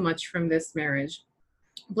learned so much from this marriage.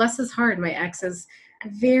 Bless his heart, my ex is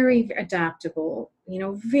very adaptable,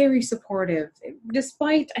 very supportive,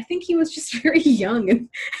 despite I think he was just very young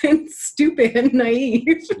and stupid and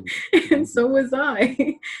naive. And Mhm. so was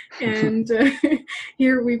I. And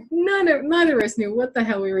here we neither of us knew what the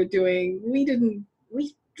hell we were doing. We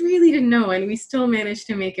really didn't know, and we still managed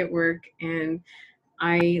to make it work. And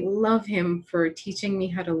I love him for teaching me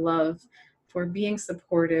how to love, for being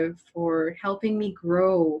supportive, for helping me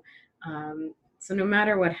grow. So no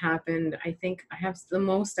matter what happened, I think I have the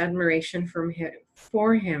most admiration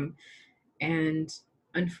for him. And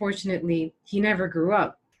unfortunately, he never grew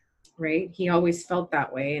up, right? He always felt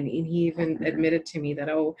that way, and he even Mhm. admitted to me that,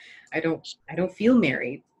 oh, I don't feel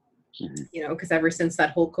married, Mhm. because ever since that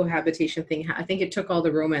whole cohabitation thing, I think it took all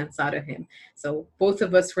the romance out of him. So both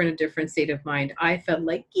of us were in a different state of mind. I felt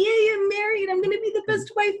like, yay, I'm married. I'm going to be the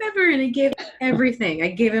best wife ever. And I gave everything. I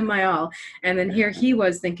gave him my all. And then here he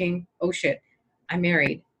was thinking, oh shit, I'm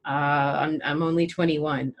married. I'm only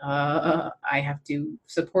 21. I have to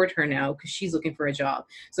support her now because she's looking for a job.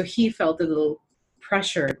 So he felt a little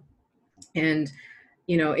pressured. And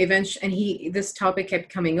eventually, and this topic kept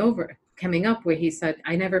coming up where he said,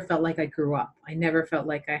 I never felt like I grew up. I never felt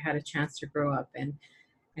like I had a chance to grow up. And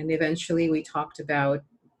eventually we talked about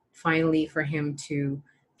finally for him to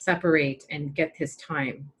separate and get his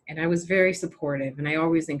time. And I was very supportive and I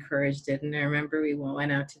always encouraged it. And I remember we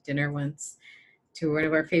went out to dinner once to one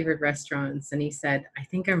of our favorite restaurants, and he said, I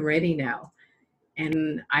think I'm ready now.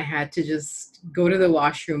 And I had to just go to the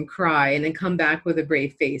washroom, cry, and then come back with a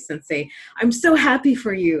brave face and say, I'm so happy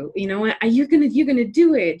for you. You're gonna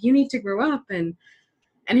do it. You need to grow up. And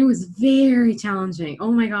it was very challenging.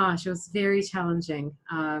 Oh my gosh, it was very challenging.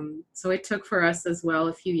 So it took for us as well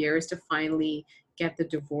a few years to finally get the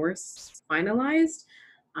divorce finalized.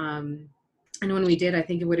 Um, and when we did, I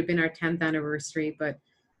think it would have been our 10th anniversary, but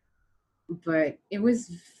it was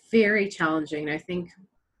very challenging. I think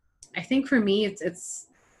for me, it's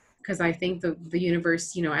because I think the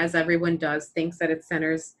universe, as everyone does, thinks that it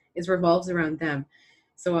centers is revolves around them.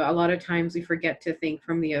 So a lot of times we forget to think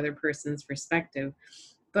from the other person's perspective.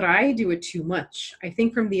 But I do it too much. I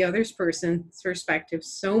think from the other person's perspective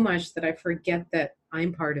so much that I forget that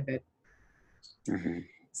I'm part of it. Mhm.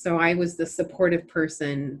 So I was the supportive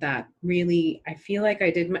person that really, I feel like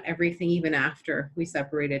I did everything even after we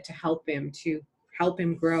separated to help him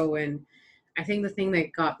grow. And I think the thing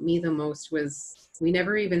that got me the most was we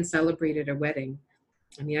never even celebrated a wedding.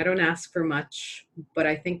 I mean, I don't ask for much, but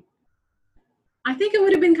I think I think it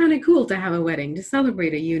would have been kind of cool to have a wedding to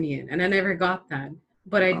celebrate a union, and I never got that.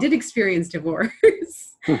 But I did experience divorce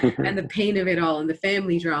and the pain of it all and the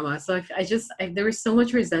family drama. So there was so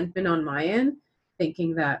much resentment on my end,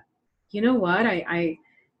 thinking that, you know what, I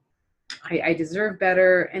deserve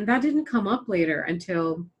better. And that didn't come up later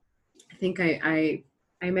until I think I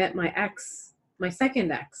met my ex, my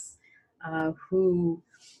second ex, who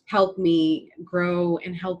helped me grow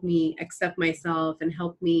and helped me accept myself and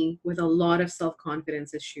helped me with a lot of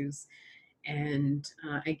self-confidence issues. And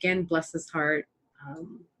again, bless his heart.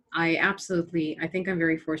 Um, I think I'm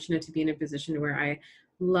very fortunate to be in a position where I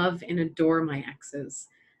love and adore my exes.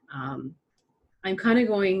 Um, I'm kind of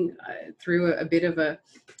going through a bit of a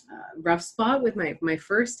rough spot with my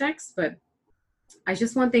first ex, but I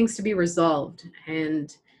just want things to be resolved.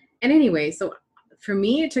 And anyway, so for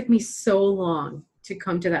me, it took me so long to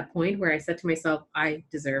come to that point where I said to myself, I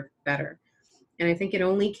deserve better. And I think it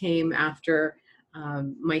only came after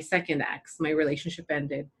my second ex, my relationship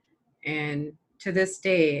ended. And to this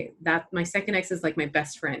day, that my second ex is like my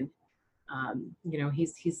best friend.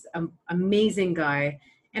 He's an amazing guy,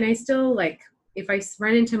 and I still like, if I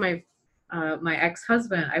ran into my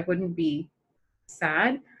ex-husband, I wouldn't be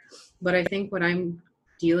sad. But I think what I'm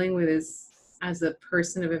dealing with is, as a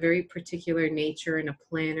person of a very particular nature and a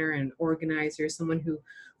planner and organizer, someone who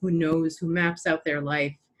knows, who maps out their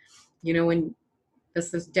life. When that's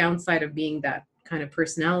the downside of being that kind of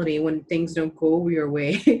personality, when things don't go your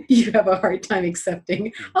way, you have a hard time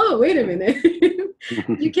accepting, oh, wait a minute.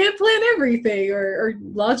 You can't plan everything, or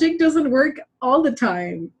logic doesn't work all the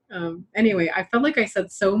time. Anyway, I felt like I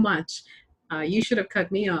said so much. You should have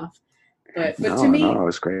cut me off. But to No, me, no, it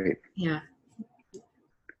was great. yeah.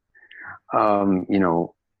 You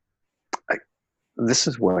know, this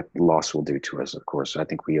is what loss will do to us, of course. I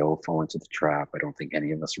think we all fall into the trap. I don't think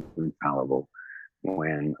any of us are infallible.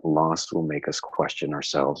 When loss will make us question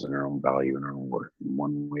ourselves and our own value and our own worth in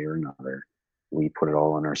one way or another, we put it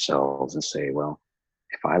all on ourselves and say, well,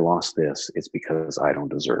 if I lost this, it's because I don't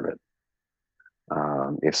deserve it.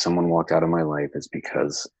 If someone walked out of my life, it's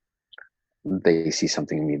because they see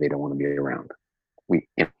something in me they don't want to be around. We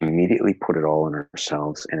immediately put it all on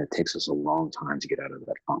ourselves, and it takes us a long time to get out of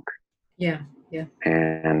that funk. Yeah, yeah.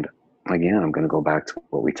 And again, I'm going to go back to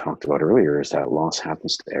what we talked about earlier, is that loss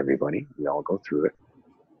happens to everybody. We all go through it.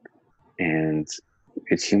 And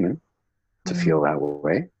it's human to feel that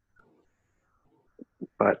way.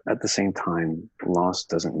 But at the same time, loss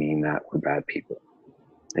doesn't mean that we're bad people.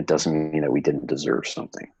 It doesn't mean that we didn't deserve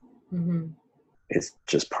something. Mm-hmm. It's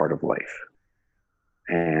just part of life.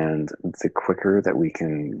 And the quicker that we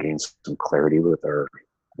can gain some clarity with our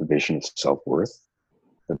vision of self-worth,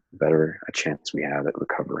 the better a chance we have at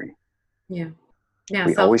recovering. Yeah. Yeah.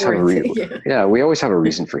 We always have we always have a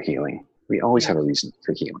reason for healing. We always have a reason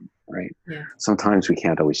for healing, right? Yeah. Sometimes we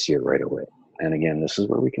can't always see it right away. And again, this is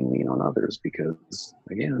where we can lean on others because,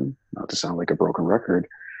 again, not to sound like a broken record,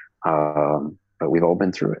 but we've all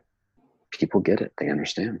been through it. People get it. They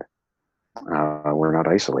understand. We're not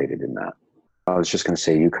isolated in that. I was just going to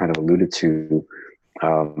say, you kind of alluded to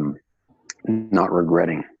not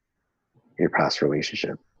regretting your past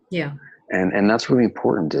relationship. Yeah. And that's really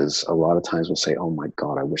important. Is a lot of times we'll say, oh my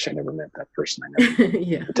God, I wish I never met that person. I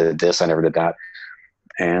never did this. I never did that.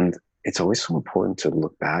 And it's always so important to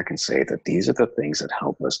look back and say that these are the things that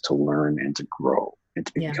help us to learn and to grow and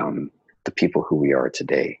to become the people who we are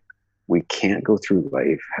today. We can't go through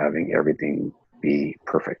life having everything be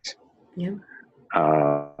perfect. Yeah.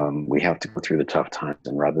 We have to go through the tough times,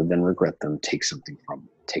 and rather than regret them, take something from them.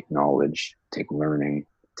 Take knowledge, take learning,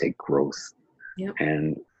 take growth,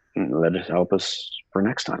 and let it help us for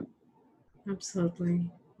next time. Absolutely.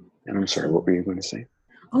 And I'm sorry, what were you going to say?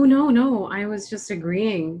 Oh, no. I was just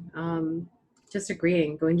agreeing.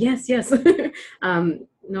 Going, yes.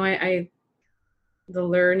 No, I the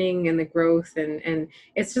learning and the growth and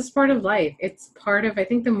it's just part of life. It's part of, I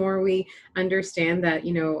think the more we understand that,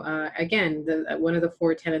 again, one of the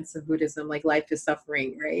 4 tenets of Buddhism, like life is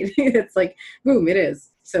suffering, right? It's like, boom, it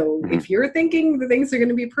is. So if you're thinking the things are going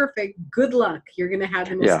to be perfect, good luck. You're going to have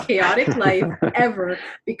the most chaotic life ever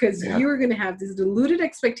because you're going to have these deluded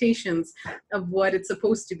expectations of what it's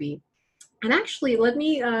supposed to be. And actually, let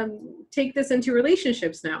me take this into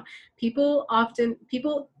relationships now. People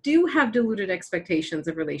do have deluded expectations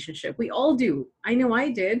of relationship. We all do. I know I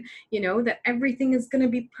did, that everything is going to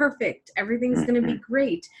be perfect. Everything's going to be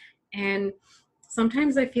great. And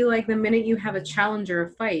sometimes I feel like the minute you have a challenge or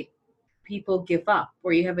a fight, people give up,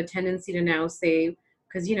 or you have a tendency to now say,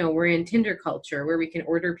 because, we're in Tinder culture where we can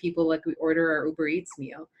order people like we order our Uber Eats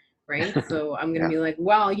meal. Right. So I'm going to be like,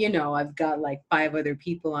 well, I've got like 5 other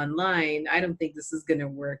people online. I don't think this is going to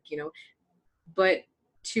work. but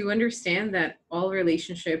to understand that all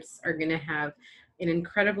relationships are going to have an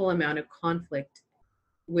incredible amount of conflict,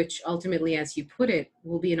 which ultimately, as you put it,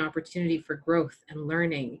 will be an opportunity for growth and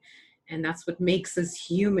learning. And that's what makes us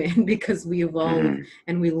human because we evolve Mhm.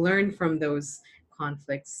 and we learn from those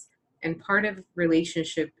conflicts. And part of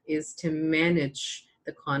relationship is to manage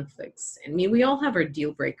the conflicts. I mean, we all have our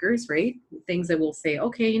deal breakers, right? Things that we'll say,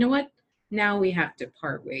 okay, you know what? Now we have to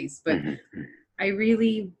part ways. But Mhm. I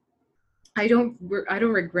really, I don't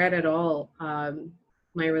regret at all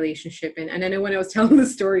my relationship. And I know when I was telling the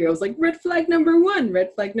story, I was like, red flag number one,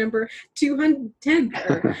 red flag number 210.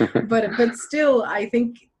 But still, I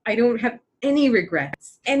think I don't have any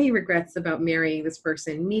regrets about marrying this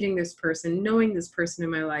person, meeting this person, knowing this person in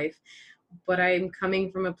my life. But I'm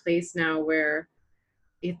coming from a place now where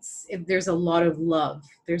there's a lot of love.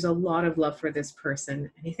 There's a lot of love for this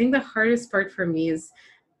person. And I think the hardest part for me is,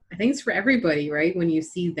 I think it's for everybody, right? When you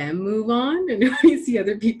see them move on and when you see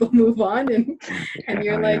other people move on, and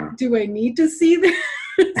you're Yeah, like, yeah. do I need to see this?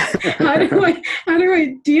 How do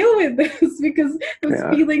I deal with this? Because those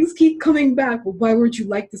Yeah. feelings keep coming back. Well, why weren't you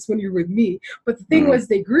like this when you're with me? But the thing Mhm. was,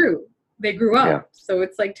 they grew. They grew Yeah. up. So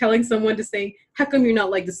it's like telling someone to say, how come you're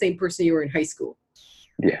not like the same person you were in high school?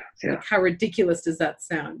 Yeah. Yeah. Like, how ridiculous does that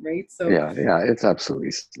sound, right? So Yeah. Yeah. It's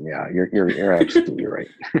absolutely. Yeah. You're absolutely right.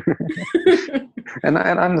 And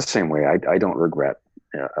I'm the same way. I don't regret,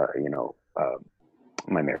 you know,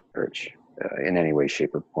 my marriage in any way,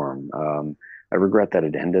 shape, or form. I regret that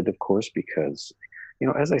it ended, of course, because, you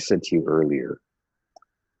know, as I said to you earlier,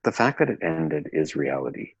 the fact that it ended is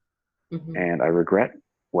reality. mhm. And I regret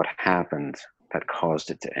what happened that caused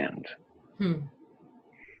it to end. Hmm.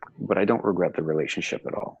 But I don't regret the relationship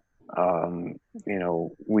at all. Um, you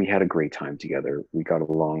know, we had a great time together. We got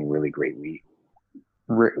along really great.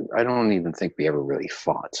 I don't even think we ever really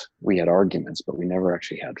fought. We had arguments, but we never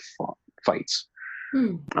actually had fights.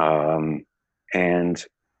 Hmm. Um, and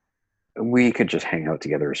we could just hang out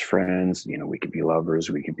together as friends. You know, we could be lovers,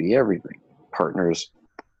 we could be everything, partners,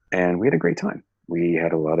 and we had a great time. We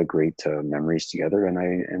had a lot of great memories together, and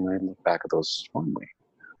I look back at those fondly.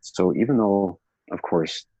 So even though, of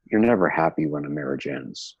course, you're never happy when a marriage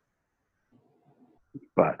ends,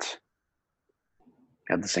 but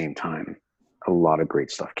at the same time, a lot of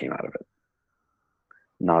great stuff came out of it.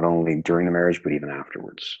 Not only during the marriage, but even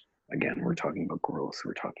afterwards. Again, we're talking about growth.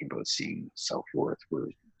 We're talking about seeing self worth. We're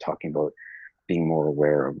talking about being more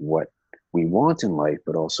aware of what we want in life,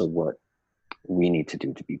 but also what we need to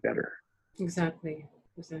do to be better. Exactly.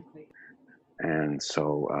 Exactly. And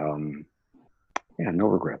so, yeah, no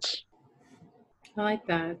regrets. I like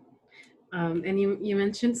that. And you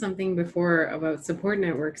mentioned something before about support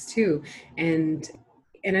networks too, and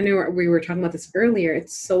and I know we were talking about this earlier.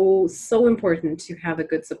 It's so important to have a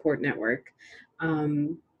good support network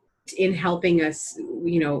um, in helping us,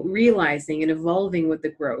 realizing and evolving with the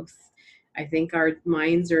growth. I think our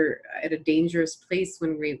minds are at a dangerous place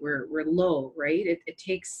when we're low, right? It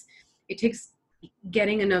takes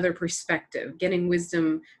getting another perspective, getting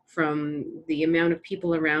wisdom from the amount of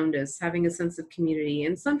people around us, having a sense of community.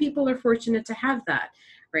 And some people are fortunate to have that,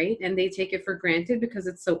 right? And they take it for granted because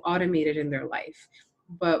it's so automated in their life.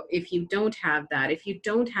 But if you don't have that, if you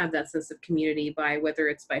don't have that sense of community, by whether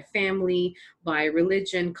it's by family, by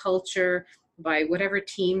religion, culture, by whatever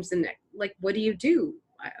teams, and like, what do you do?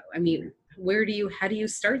 I mean, how do you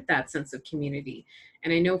start that sense of community?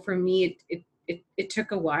 And I know for me, it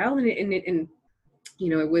took a while, and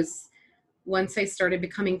it was once I started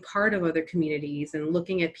becoming part of other communities and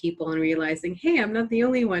looking at people and realizing, hey, I'm not the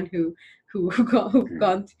only one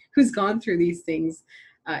who's gone through these things.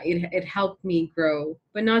 It helped me grow,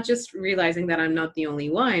 but not just realizing that I'm not the only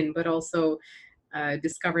one, but also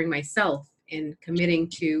discovering myself and committing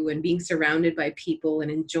to and being surrounded by people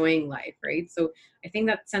and enjoying life, right? So I think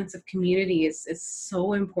that sense of community is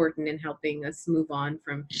so important in helping us move on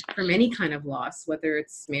from any kind of loss, whether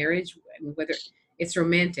it's marriage, whether it's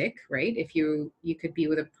romantic, right? If you could be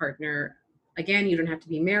with a partner, again, you don't have to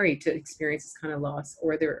be married to experience this kind of loss,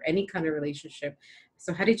 or there any kind of relationship.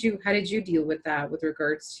 So how did you deal with that with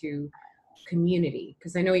regards to community?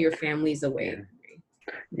 Because I know your family's Yeah. away.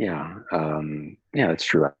 Yeah. Yeah, it's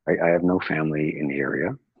true. I have no family in the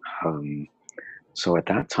area. Um, so at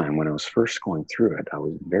that time, when I was first going through it, I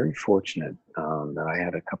was very fortunate that I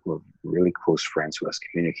had a couple of really close friends who I was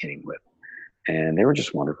communicating with, and they were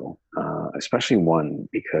just wonderful. Especially one,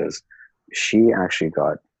 because she actually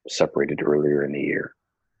got separated earlier in the year,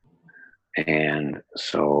 and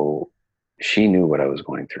so she knew what I was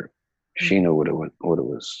going through. She Mm. knew what it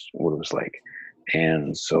was like,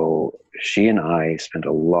 and so she and I spent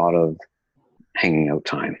a lot of hanging out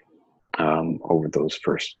time. over those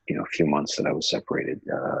first, few months that I was separated.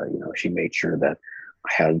 She made sure that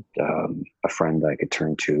I had a friend that I could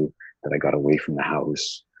turn to, that I got away from the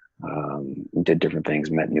house, did different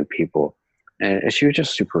things, met new people. And she was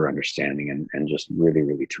just super understanding and just really,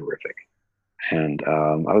 really terrific. And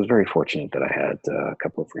I was very fortunate that I had a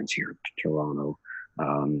couple of friends here in Toronto.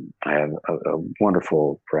 I have a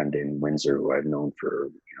wonderful friend in Windsor who I've known for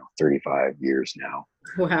 35 years now.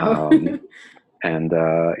 Wow. Um, and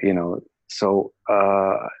so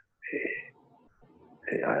I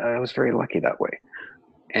was very lucky that way.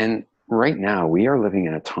 And right now we are living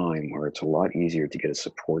in a time where it's a lot easier to get a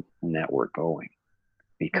support network going,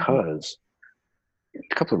 Mhm. because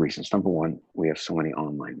a couple of reasons. Number one, we have so many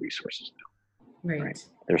online resources now, right? Right.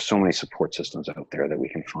 There's so many support systems out there that we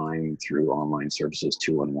can find through online services,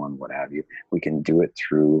 211, what have you. We can do it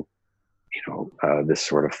through this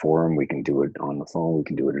sort of forum. We can do it on the phone. We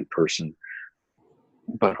can do it in person.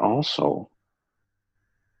 But also,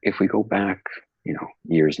 if we go back,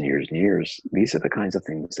 years and years and years, these are the kinds of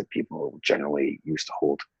things that people generally used to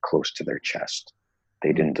hold close to their chest.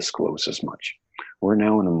 They Mm. didn't disclose as much. We're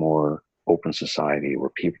now in a more open society where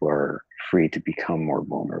people are free to become more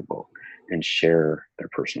vulnerable and share their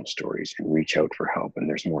personal stories and reach out for help. And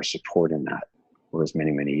there's more support in that. Whereas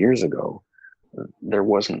many, many years ago, there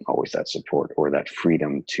wasn't always that support or that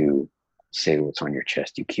freedom to say what's on your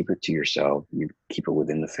chest. You keep it to yourself, you keep it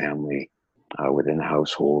within the family, within the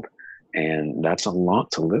household. And that's a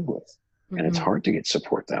lot to live with. And it's Mhm. hard to get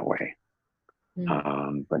support that way.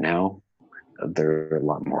 Mm. But now there are a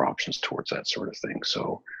lot more options towards that sort of thing.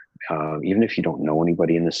 So even if you don't know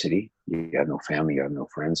anybody in the city, you have no family, you have no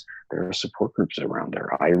friends, there are support groups around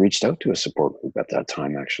there. I reached out to a support group at that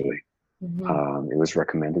time, actually. Mhm. It was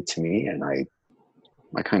recommended to me, and I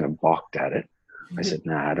kind of balked at it. I said,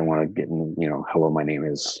 nah, I don't want to get in, hello, my name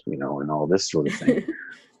is, and all this sort of thing.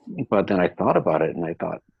 But then I thought about it and I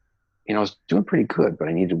thought, I was doing pretty good, but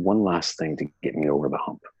I needed one last thing to get me over the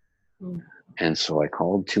hump. Mm. And so I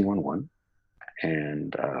called 211,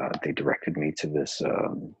 and they directed me to this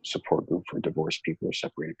support group for divorced people or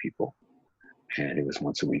separated people. And it was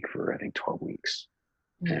once a week for, I think, 12 weeks.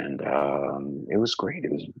 Mm. And it was great.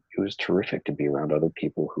 It was terrific to be around other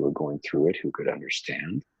people who were going through it, who could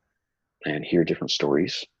understand and hear different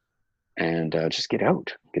stories, and just get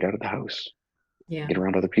out of the house, Yeah. get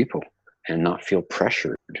around other people, and not feel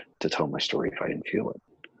pressured to tell my story if I didn't feel it.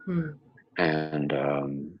 Mm. And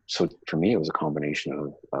so for me, it was a combination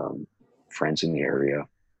of friends in the area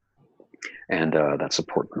and that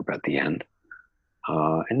support group at the end.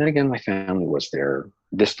 And then again, my family was there,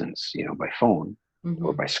 distance, by phone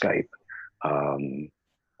or by Mhm. Skype. Um,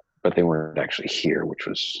 but they weren't actually here, which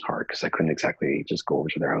was hard because I couldn't exactly just go over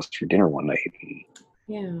to their house for dinner one night and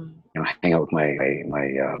Yeah. hang out with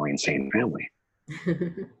my insane family.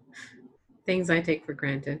 Things I take for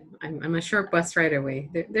granted. I'm a short bus ride away.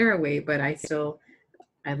 They're away, but I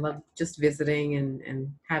love just visiting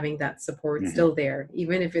and having that support Mm-hmm. still there,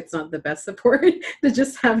 even if it's not the best support, to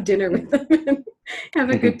just have dinner with them and have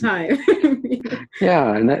a good time.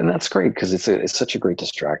 Yeah, and that's great because it's such a great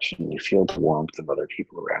distraction. You feel the warmth of other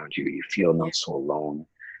people around you. You feel Yeah. not so alone,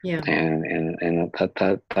 Yeah. and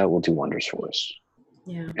that will do wonders for us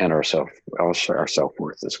Yeah. and our self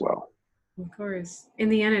worth as well. Of course. In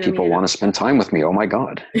the end, I People mean, want to spend time with me. Oh my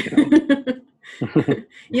God,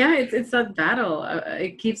 yeah, it's that battle.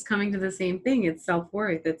 It keeps coming to the same thing. It's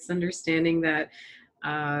self-worth. It's understanding that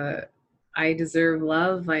uh, I deserve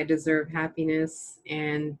love, I deserve happiness,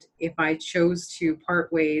 and if I chose to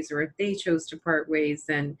part ways, or if they chose to part ways,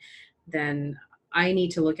 then I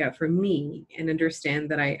need to look out for me and understand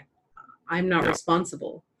that I'm not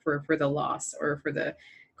responsible for the loss or for the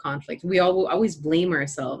conflict. We all always blame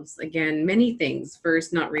ourselves. Again, many things.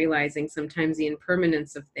 First, not realizing sometimes the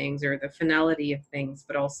impermanence of things or the finality of things,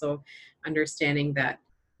 but also understanding that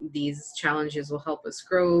these challenges will help us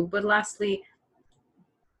grow. But lastly,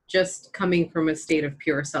 just coming from a state of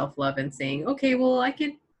pure self-love and saying, okay, well, I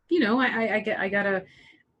can, I gotta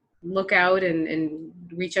look out and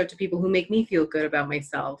reach out to people who make me feel good about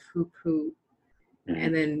myself, who Mhm.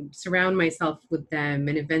 and then surround myself with them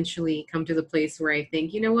and eventually come to the place where I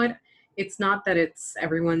think, you know what? It's not that it's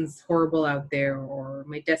everyone's horrible out there or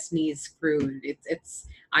my destiny is screwed. It's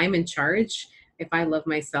I'm in charge. If I love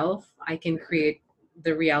myself, I can create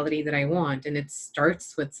the reality that I want. And it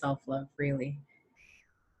starts with self-love, really.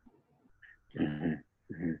 Mhm.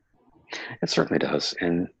 Mhm. It certainly does,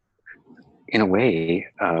 and in a way,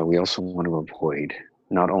 we also want to avoid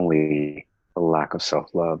not only a lack of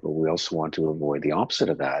self-love, but we also want to avoid the opposite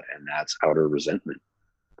of that, and that's outer resentment.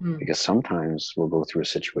 Hmm. Because sometimes we'll go through a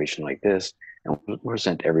situation like this and we'll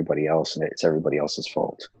resent everybody else, and it's everybody else's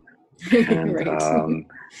fault. And Right.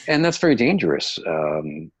 and that's very dangerous.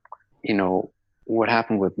 You know, what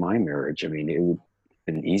happened with my marriage? I mean, it would have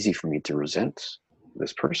been easy for me to resent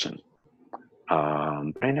this person, but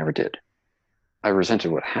I never did. I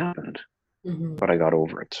resented what happened, Hmm. but I got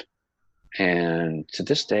over it. And to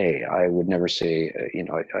this day, I would never say,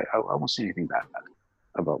 I won't say anything bad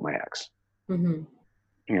about my ex. Hmm.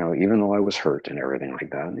 You know, even though I was hurt and everything like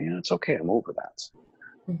that, it's okay. I'm over that.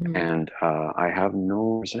 Hmm. And I have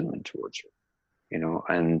no resentment towards her,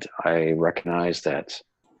 and I recognize that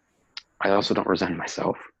I also don't resent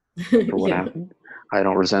myself for what Yeah. happened. I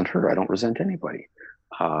don't resent her. I don't resent anybody.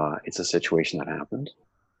 It's a situation that happened.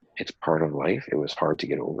 It's part of life. It was hard to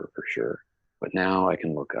get over for sure. But now I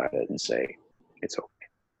can look at it and say, it's okay.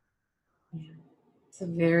 Yeah. It's a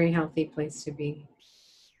very healthy place to be.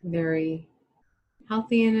 Very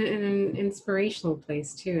healthy and an inspirational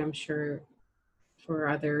place too, I'm sure, for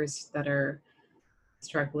others that are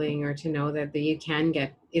struggling, or to know that you can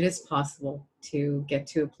get, it is possible to get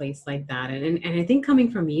to a place like that. And I think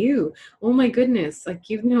coming from you, oh my goodness, like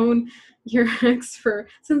you've known your ex for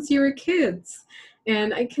since you were kids,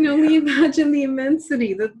 and I can only Yeah. imagine the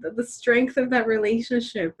immensity, the strength of that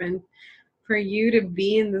relationship. And for you to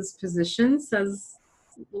be in this position says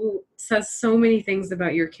so many things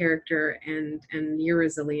about your character and your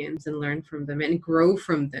resilience, and learn from them and grow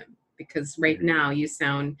from them, because right Mhm. now you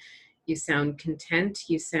sound content,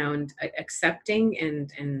 you sound accepting,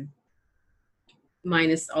 and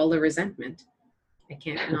minus all the resentment. I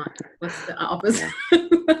can't not, what's the opposite? Yeah.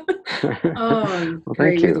 Oh, I'm Well,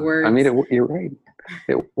 thank great with you. I mean, words. you're right.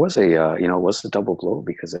 It was a double blow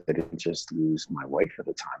because I didn't just lose my wife at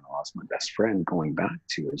the time. I lost my best friend going back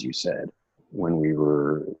to, as you said, when we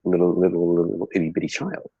were little itty bitty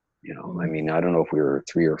child. I Mhm. mean, I don't know if we were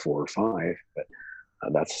 3 or 4 or 5, but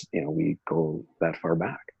that's, we go that far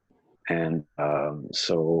back. And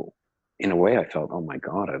so in a way I felt, oh my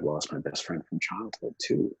God, I've lost my best friend from childhood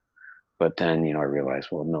too. But then, I realized,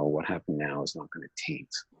 well, no, what happened now is not going to taint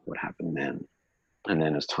what happened then. And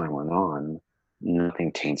then as time went on,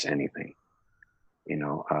 nothing taints anything.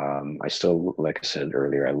 I still, like I said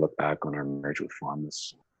earlier, I look back on our marriage with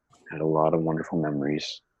fondness, had a lot of wonderful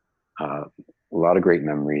memories, a lot of great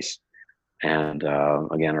memories. And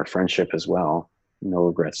again, our friendship as well, no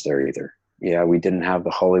regrets there either. Yeah, we didn't have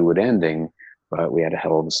the Hollywood ending, but we had a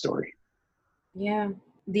hell of a story. Yeah,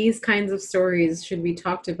 these kinds of stories should be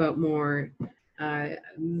talked about more.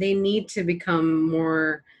 They need to become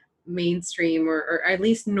more mainstream, or at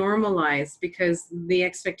least normalized, because the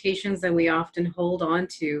expectations that we often hold on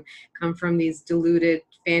to come from these diluted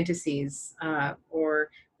fantasies, or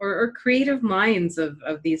creative minds of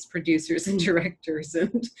these producers and directors.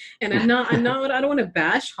 And I don't want to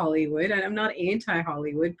bash Hollywood. I'm not anti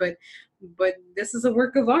Hollywood, but this is a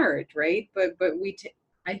work of art, right? But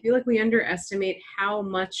I feel like we underestimate how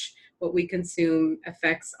much what we consume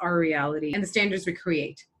affects our reality and the standards we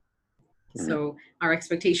create. Mhm. So our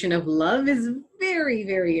expectation of love is very,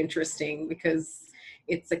 very interesting, because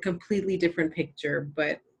it's a completely different picture.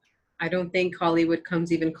 But I don't think Hollywood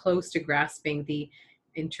comes even close to grasping the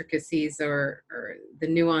intricacies, or the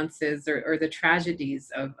nuances, or the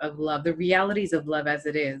tragedies of love, the realities of love as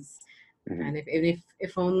it is. Mhm. And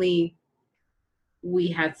if only we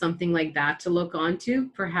had something like that to look onto,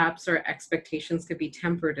 perhaps our expectations could be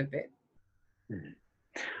tempered a bit. Mhm.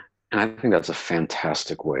 And I think that's a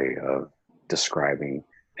fantastic way of describing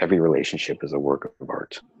every relationship as a work of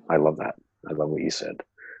art. I love that. I love what you said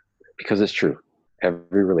because it's true.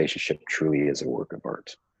 Every relationship truly is a work of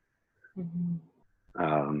art. Mhm.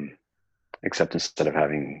 Um, except instead of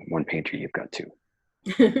having one painter, you've got two.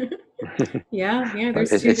 Yeah, yeah, But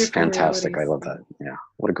there's two it's different fantastic. I realities. love that. Yeah.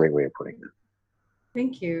 What a great way of putting it.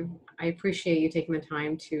 Thank you. I appreciate you taking the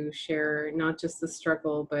time to share not just the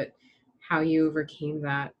struggle, but how you overcame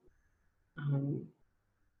that. Um,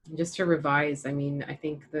 just to revise, I mean, I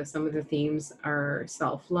think some of the themes are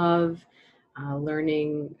self-love,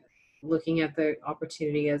 learning, looking at the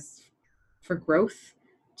opportunity as for growth,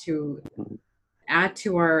 to Mhm. add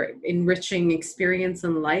to our enriching experience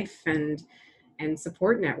in life, and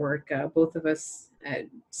support network. Both of us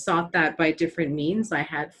sought that by different means. I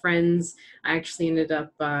had friends. I actually ended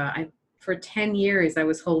up, for 10 years, I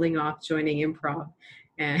was holding off joining improv.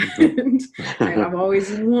 Mhm. And I've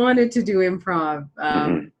always wanted to do improv.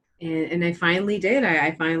 Mhm. And I finally did.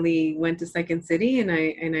 I finally went to Second City, and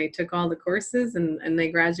I took all the courses, and I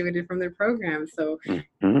graduated from their program. So it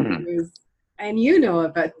Mhm. was, and you know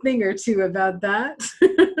a thing or two about that.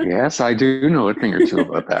 Yes, I do know a thing or two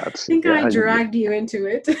about I that. think I Yeah. dragged you into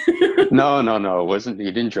it. No, no, no. It wasn't.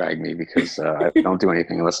 You didn't drag me because I don't do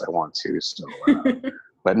anything unless I want to. So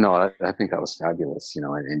But no, I think that was fabulous, you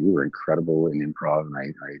know, and you were incredible in improv,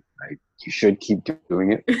 and you should keep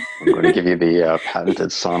doing it. I'm going to give you the patented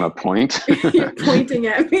sauna point. You're pointing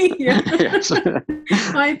at me. Yeah. Yes.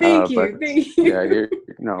 Why, thank But you. Thank yeah, you.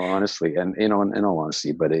 no, honestly, and you know, in all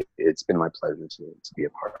honesty, but it's been my pleasure to be a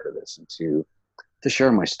part of this and to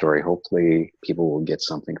share my story. Hopefully, people will get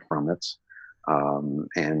something from it,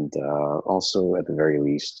 and also at the very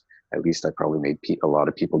least, at least I probably made a lot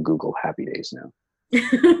of people Google Happy Days now.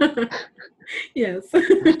 Yes.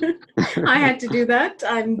 I had to do that.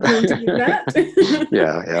 I'm going to do that.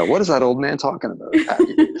 Yeah. What is that old man talking about?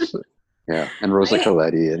 Happy Days. Yeah, and Rosa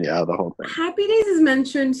Coletti, and yeah, the whole thing. Happy Days is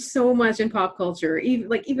mentioned so much in pop culture,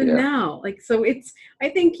 even now. Like, so I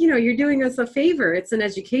think, you're doing us a favor. It's an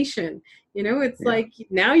education. It's like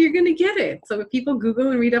now you're going to get it. So if people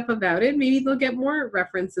Google and read up about it, maybe they'll get more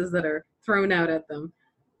references that are thrown out at them.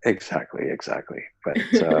 Exactly. But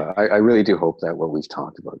I really do hope that what we've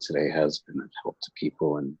talked about today has been of help to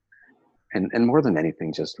people, and more than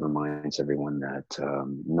anything, just reminds everyone that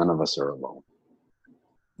none of us are alone.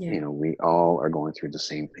 Yeah. We all are going through the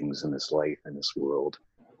same things in this life, in this world.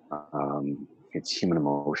 It's human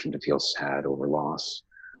emotion to feel sad over loss,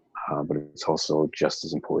 but it's also just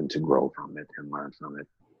as important to grow from it and learn from it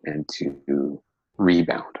and to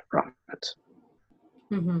rebound from it.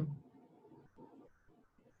 Mm-hmm.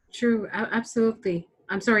 True. Absolutely.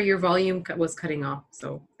 I'm sorry, your volume was cutting off.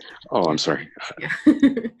 So. Oh, I'm sorry. Yeah.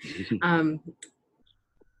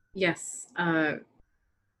 Yes.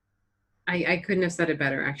 I couldn't have said it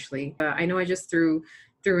better, actually. I know I just threw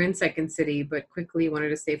in Second City, but quickly wanted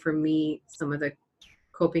to say, for me, some of the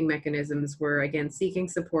coping mechanisms were, again, seeking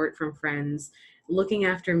support from friends, looking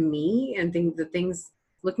after me, and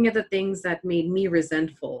looking at the things that made me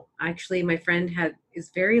resentful. Actually, my friend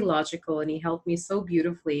is very logical, and he helped me so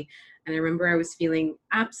beautifully. And I remember I was feeling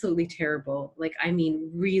absolutely terrible, like, I mean,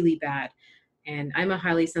 really bad. And I'm a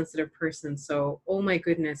highly sensitive person, so, oh my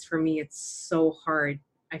goodness, for me, it's so hard.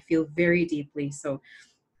 I feel very deeply. So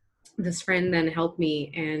this friend then helped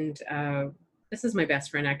me, and this is my best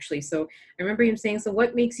friend, actually. So I remember him saying, so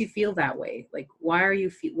what makes you feel that way? Like, why are you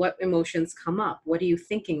what emotions come up? What are you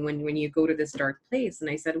thinking when you go to this dark place? And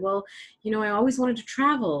I said, well, I always wanted to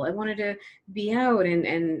travel. I wanted to be out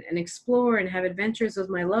and explore and have adventures with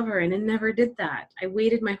my lover, and I never did that. I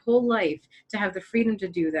waited my whole life to have the freedom to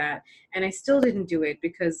do that, and I still didn't do it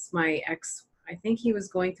because my ex, I think he was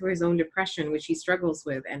going through his own depression, which he struggles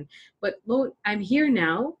with. But I'm here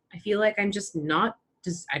now. I feel like I'm just not,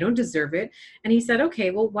 I don't deserve it. And he said,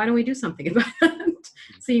 okay, well, why don't we do something about that?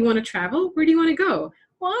 So you want to travel? Where do you want to go?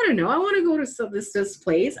 Well, I don't know. I want to go to this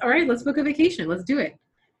place. All right, let's book a vacation. Let's do it.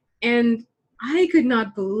 And I could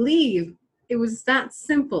not believe it was that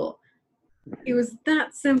simple. It was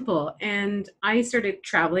that simple. And I started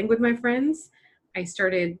traveling with my friends. I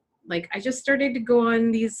just started to go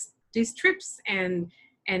on these trips and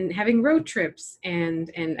having road trips and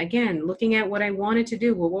again, looking at what I wanted to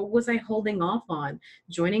do. Well, what was I holding off on?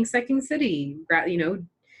 Joining Second City,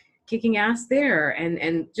 kicking ass there,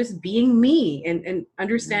 and just being me, and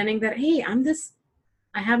understanding that, hey,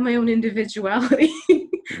 I have my own individuality.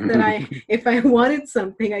 That if I wanted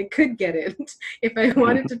something, I could get it. If I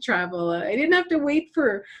wanted to travel, I didn't have to wait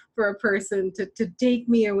for a person to take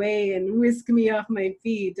me away and whisk me off my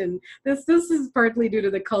feet. And this is partly due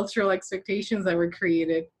to the cultural expectations that were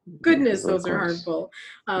created. Goodness, those are harmful.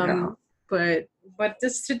 But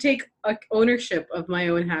just to take ownership of my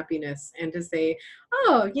own happiness and to say,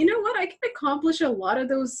 oh, you know what, I can accomplish a lot of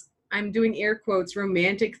those, I'm doing air quotes,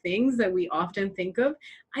 romantic things that we often think of.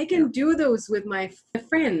 I can do those with my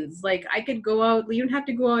friends. Like, I could go out. You don't have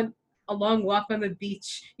to go on a long walk on the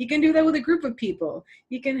beach. You can do that with a group of people.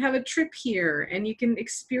 You can have a trip here, and you can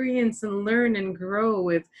experience and learn and grow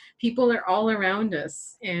with people that are all around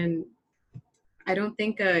us. And I don't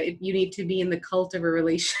think you need to be in the cult of a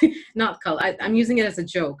relation. Not cult. I'm using it as a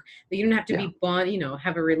joke. That you don't have to be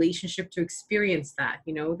have a relationship to experience that.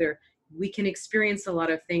 We can experience a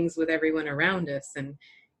lot of things with everyone around us, and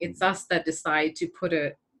it's us that decide to put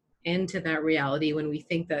an end to that reality when we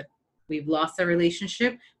think that we've lost our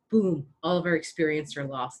relationship. Boom, all of our experience are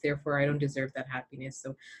lost. Therefore, I don't deserve that happiness.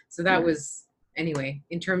 So that was, anyway,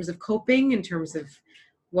 in terms of coping, in terms of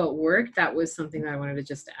what worked, that was something that I wanted to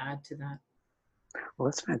just add to that. Well,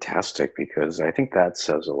 that's fantastic, because I think that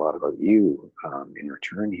says a lot about you in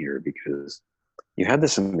return here, because you had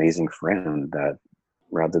this amazing friend that,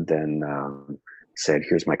 rather than said,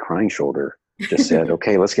 here's my crying shoulder, just said,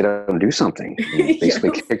 okay, let's get out and do something. And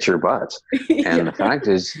basically kicked your butt. And the fact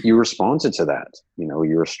is, you responded to that.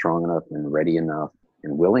 You were strong enough and ready enough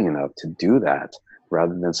and willing enough to do that.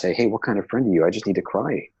 rather than say, hey, what kind of friend are you? I just need to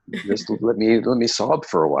cry. Just let me sob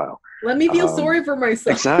for a while. Let me feel sorry for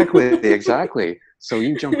myself. Exactly. So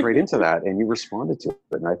you jumped right into that and you responded to it.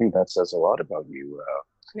 And I think that says a lot about you,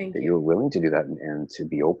 Thank that you. you were willing to do that and to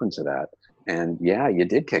be open to that. And yeah, you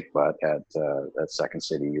did kick butt at Second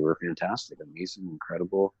City. You were fantastic, amazing,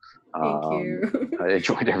 incredible. Thank you. I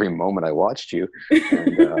enjoyed every moment I watched you.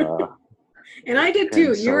 And, and I did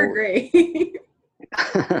too. and You were so, great.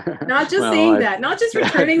 Not just well, saying that, not just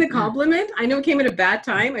returning the compliment. I know it came at a bad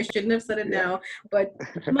time. I shouldn't have said it yeah. now, but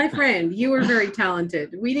my friend, you were very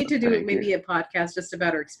talented. We need to do Thank maybe you. a podcast just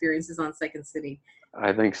about our experiences on Second City.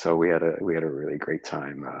 I think so. We had a really great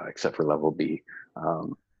time, except for Level B.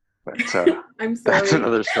 But I'm that's sorry.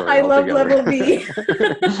 another story I love altogether. Level B.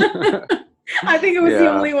 I think it was the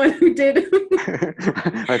only one who did.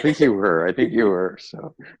 I think you were.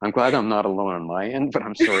 So I'm glad I'm not alone on my end, but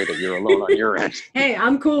I'm sorry that you're alone on your end. Hey,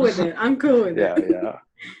 I'm cool with it. Yeah.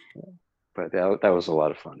 But that was a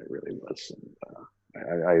lot of fun. It really was. And,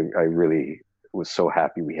 I really was so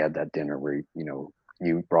happy we had that dinner where,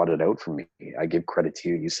 you brought it out for me. I give credit to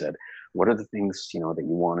you. You said, what are the things, that you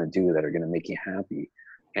want to do that are going to make you happy?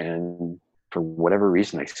 And for whatever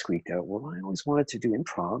reason, I squeaked out, well, I always wanted to do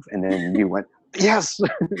improv. And then you went, yes,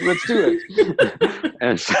 let's do it.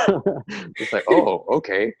 And so it's like, oh,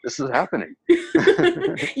 okay, this is happening.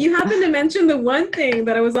 You happened to mention the one thing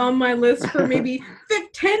that I was on my list for maybe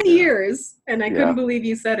 10 years, and I couldn't believe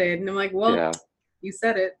you said it. And I'm like, well, you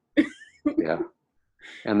said it. Yeah.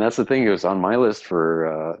 And that's the thing. It was on my list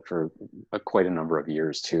for quite a number of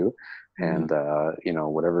years too. And,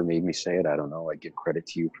 whatever made me say it, I don't know. I give credit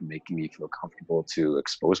to you for making me feel comfortable to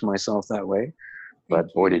expose myself that way.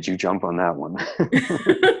 But boy, did you jump on that one.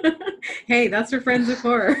 Hey, that's what friends are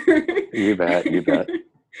for. You bet.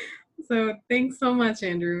 So thanks so much,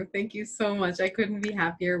 Andrew. Thank you so much. I couldn't be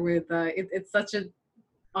happier with it's such an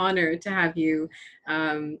honor to have you.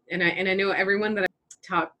 And I know everyone that I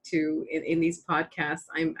talk to in these podcasts,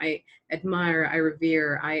 I admire, I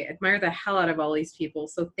revere, I admire the hell out of all these people.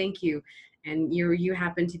 So thank you. And you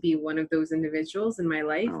happen to be one of those individuals in my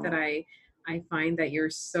life that I find that you're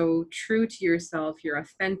so true to yourself, you're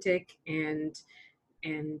authentic, and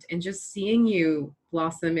just seeing you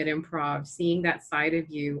blossom at improv, seeing that side of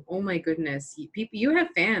you, oh my goodness, you have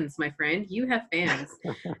fans, my friend, you have fans.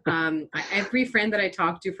 Every friend that I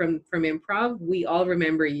talk to from improv, we all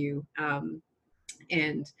remember you,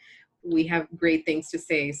 and we have great things to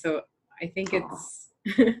say. So I think it's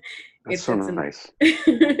that's so nice.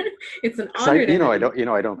 It's an honor.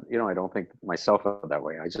 I don't think myself that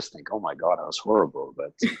way. I just think, oh my God, I was horrible.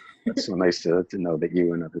 But it's so nice to know that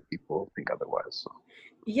you and other people think otherwise. So.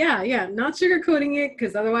 Yeah, not sugarcoating it,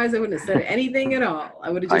 because otherwise I wouldn't have said anything at all. I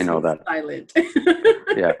would have just been silent.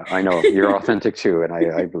 Yeah, I know. You're authentic too, and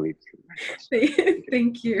I believe you.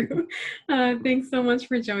 Thank you. Thanks so much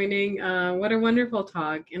for joining. What a wonderful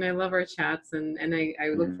talk, and I love our chats, and I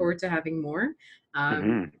look forward to having more.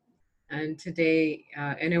 And today,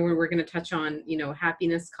 I know we're going to touch on,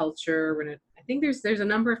 happiness culture. I think there's a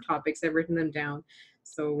number of topics. I've written them down.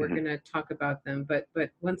 So we're going to talk about them. But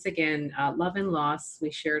once again, love and loss,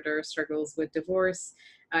 we shared our struggles with divorce.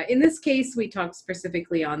 In this case, we talked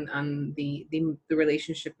specifically on the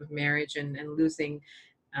relationship of marriage and losing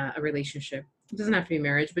a relationship. It doesn't have to be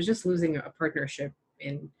marriage, but just losing a partnership.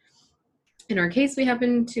 In our case, we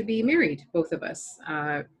happen to be married, both of us,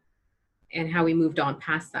 and how we moved on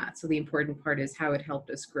past that. So the important part is how it helped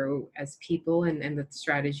us grow as people, and the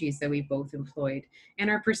strategies that we both employed, and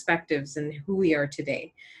our perspectives and who we are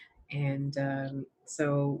today. And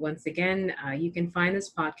so once again, you can find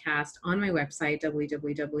this podcast on my website,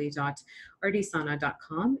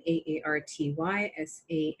 www.artysana.com,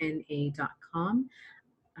 AARTYSANA.com.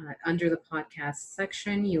 Under the podcast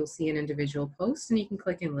section, you'll see an individual post and you can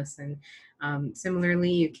click and listen.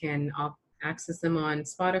 Similarly, you can access them on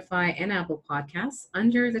Spotify and Apple Podcasts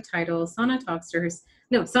under the title Sana Talks to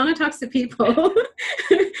People.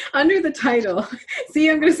 Under the title. See,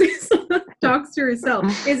 I'm going to say Sana Talks to Herself.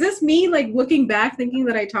 Is this me looking back thinking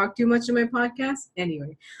that I talk too much in my podcast?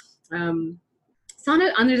 Anyway,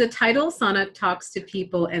 Sana, under the title Sana Talks to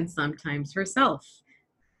People and Sometimes Herself.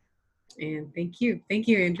 And thank you,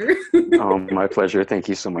 Andrew. Oh, my pleasure. Thank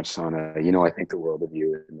you so much, Sana. I think the world of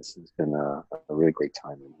you, and this has been a really great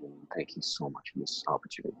time. And thank you so much for this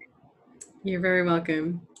opportunity. You're very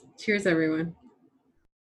welcome. Cheers, everyone.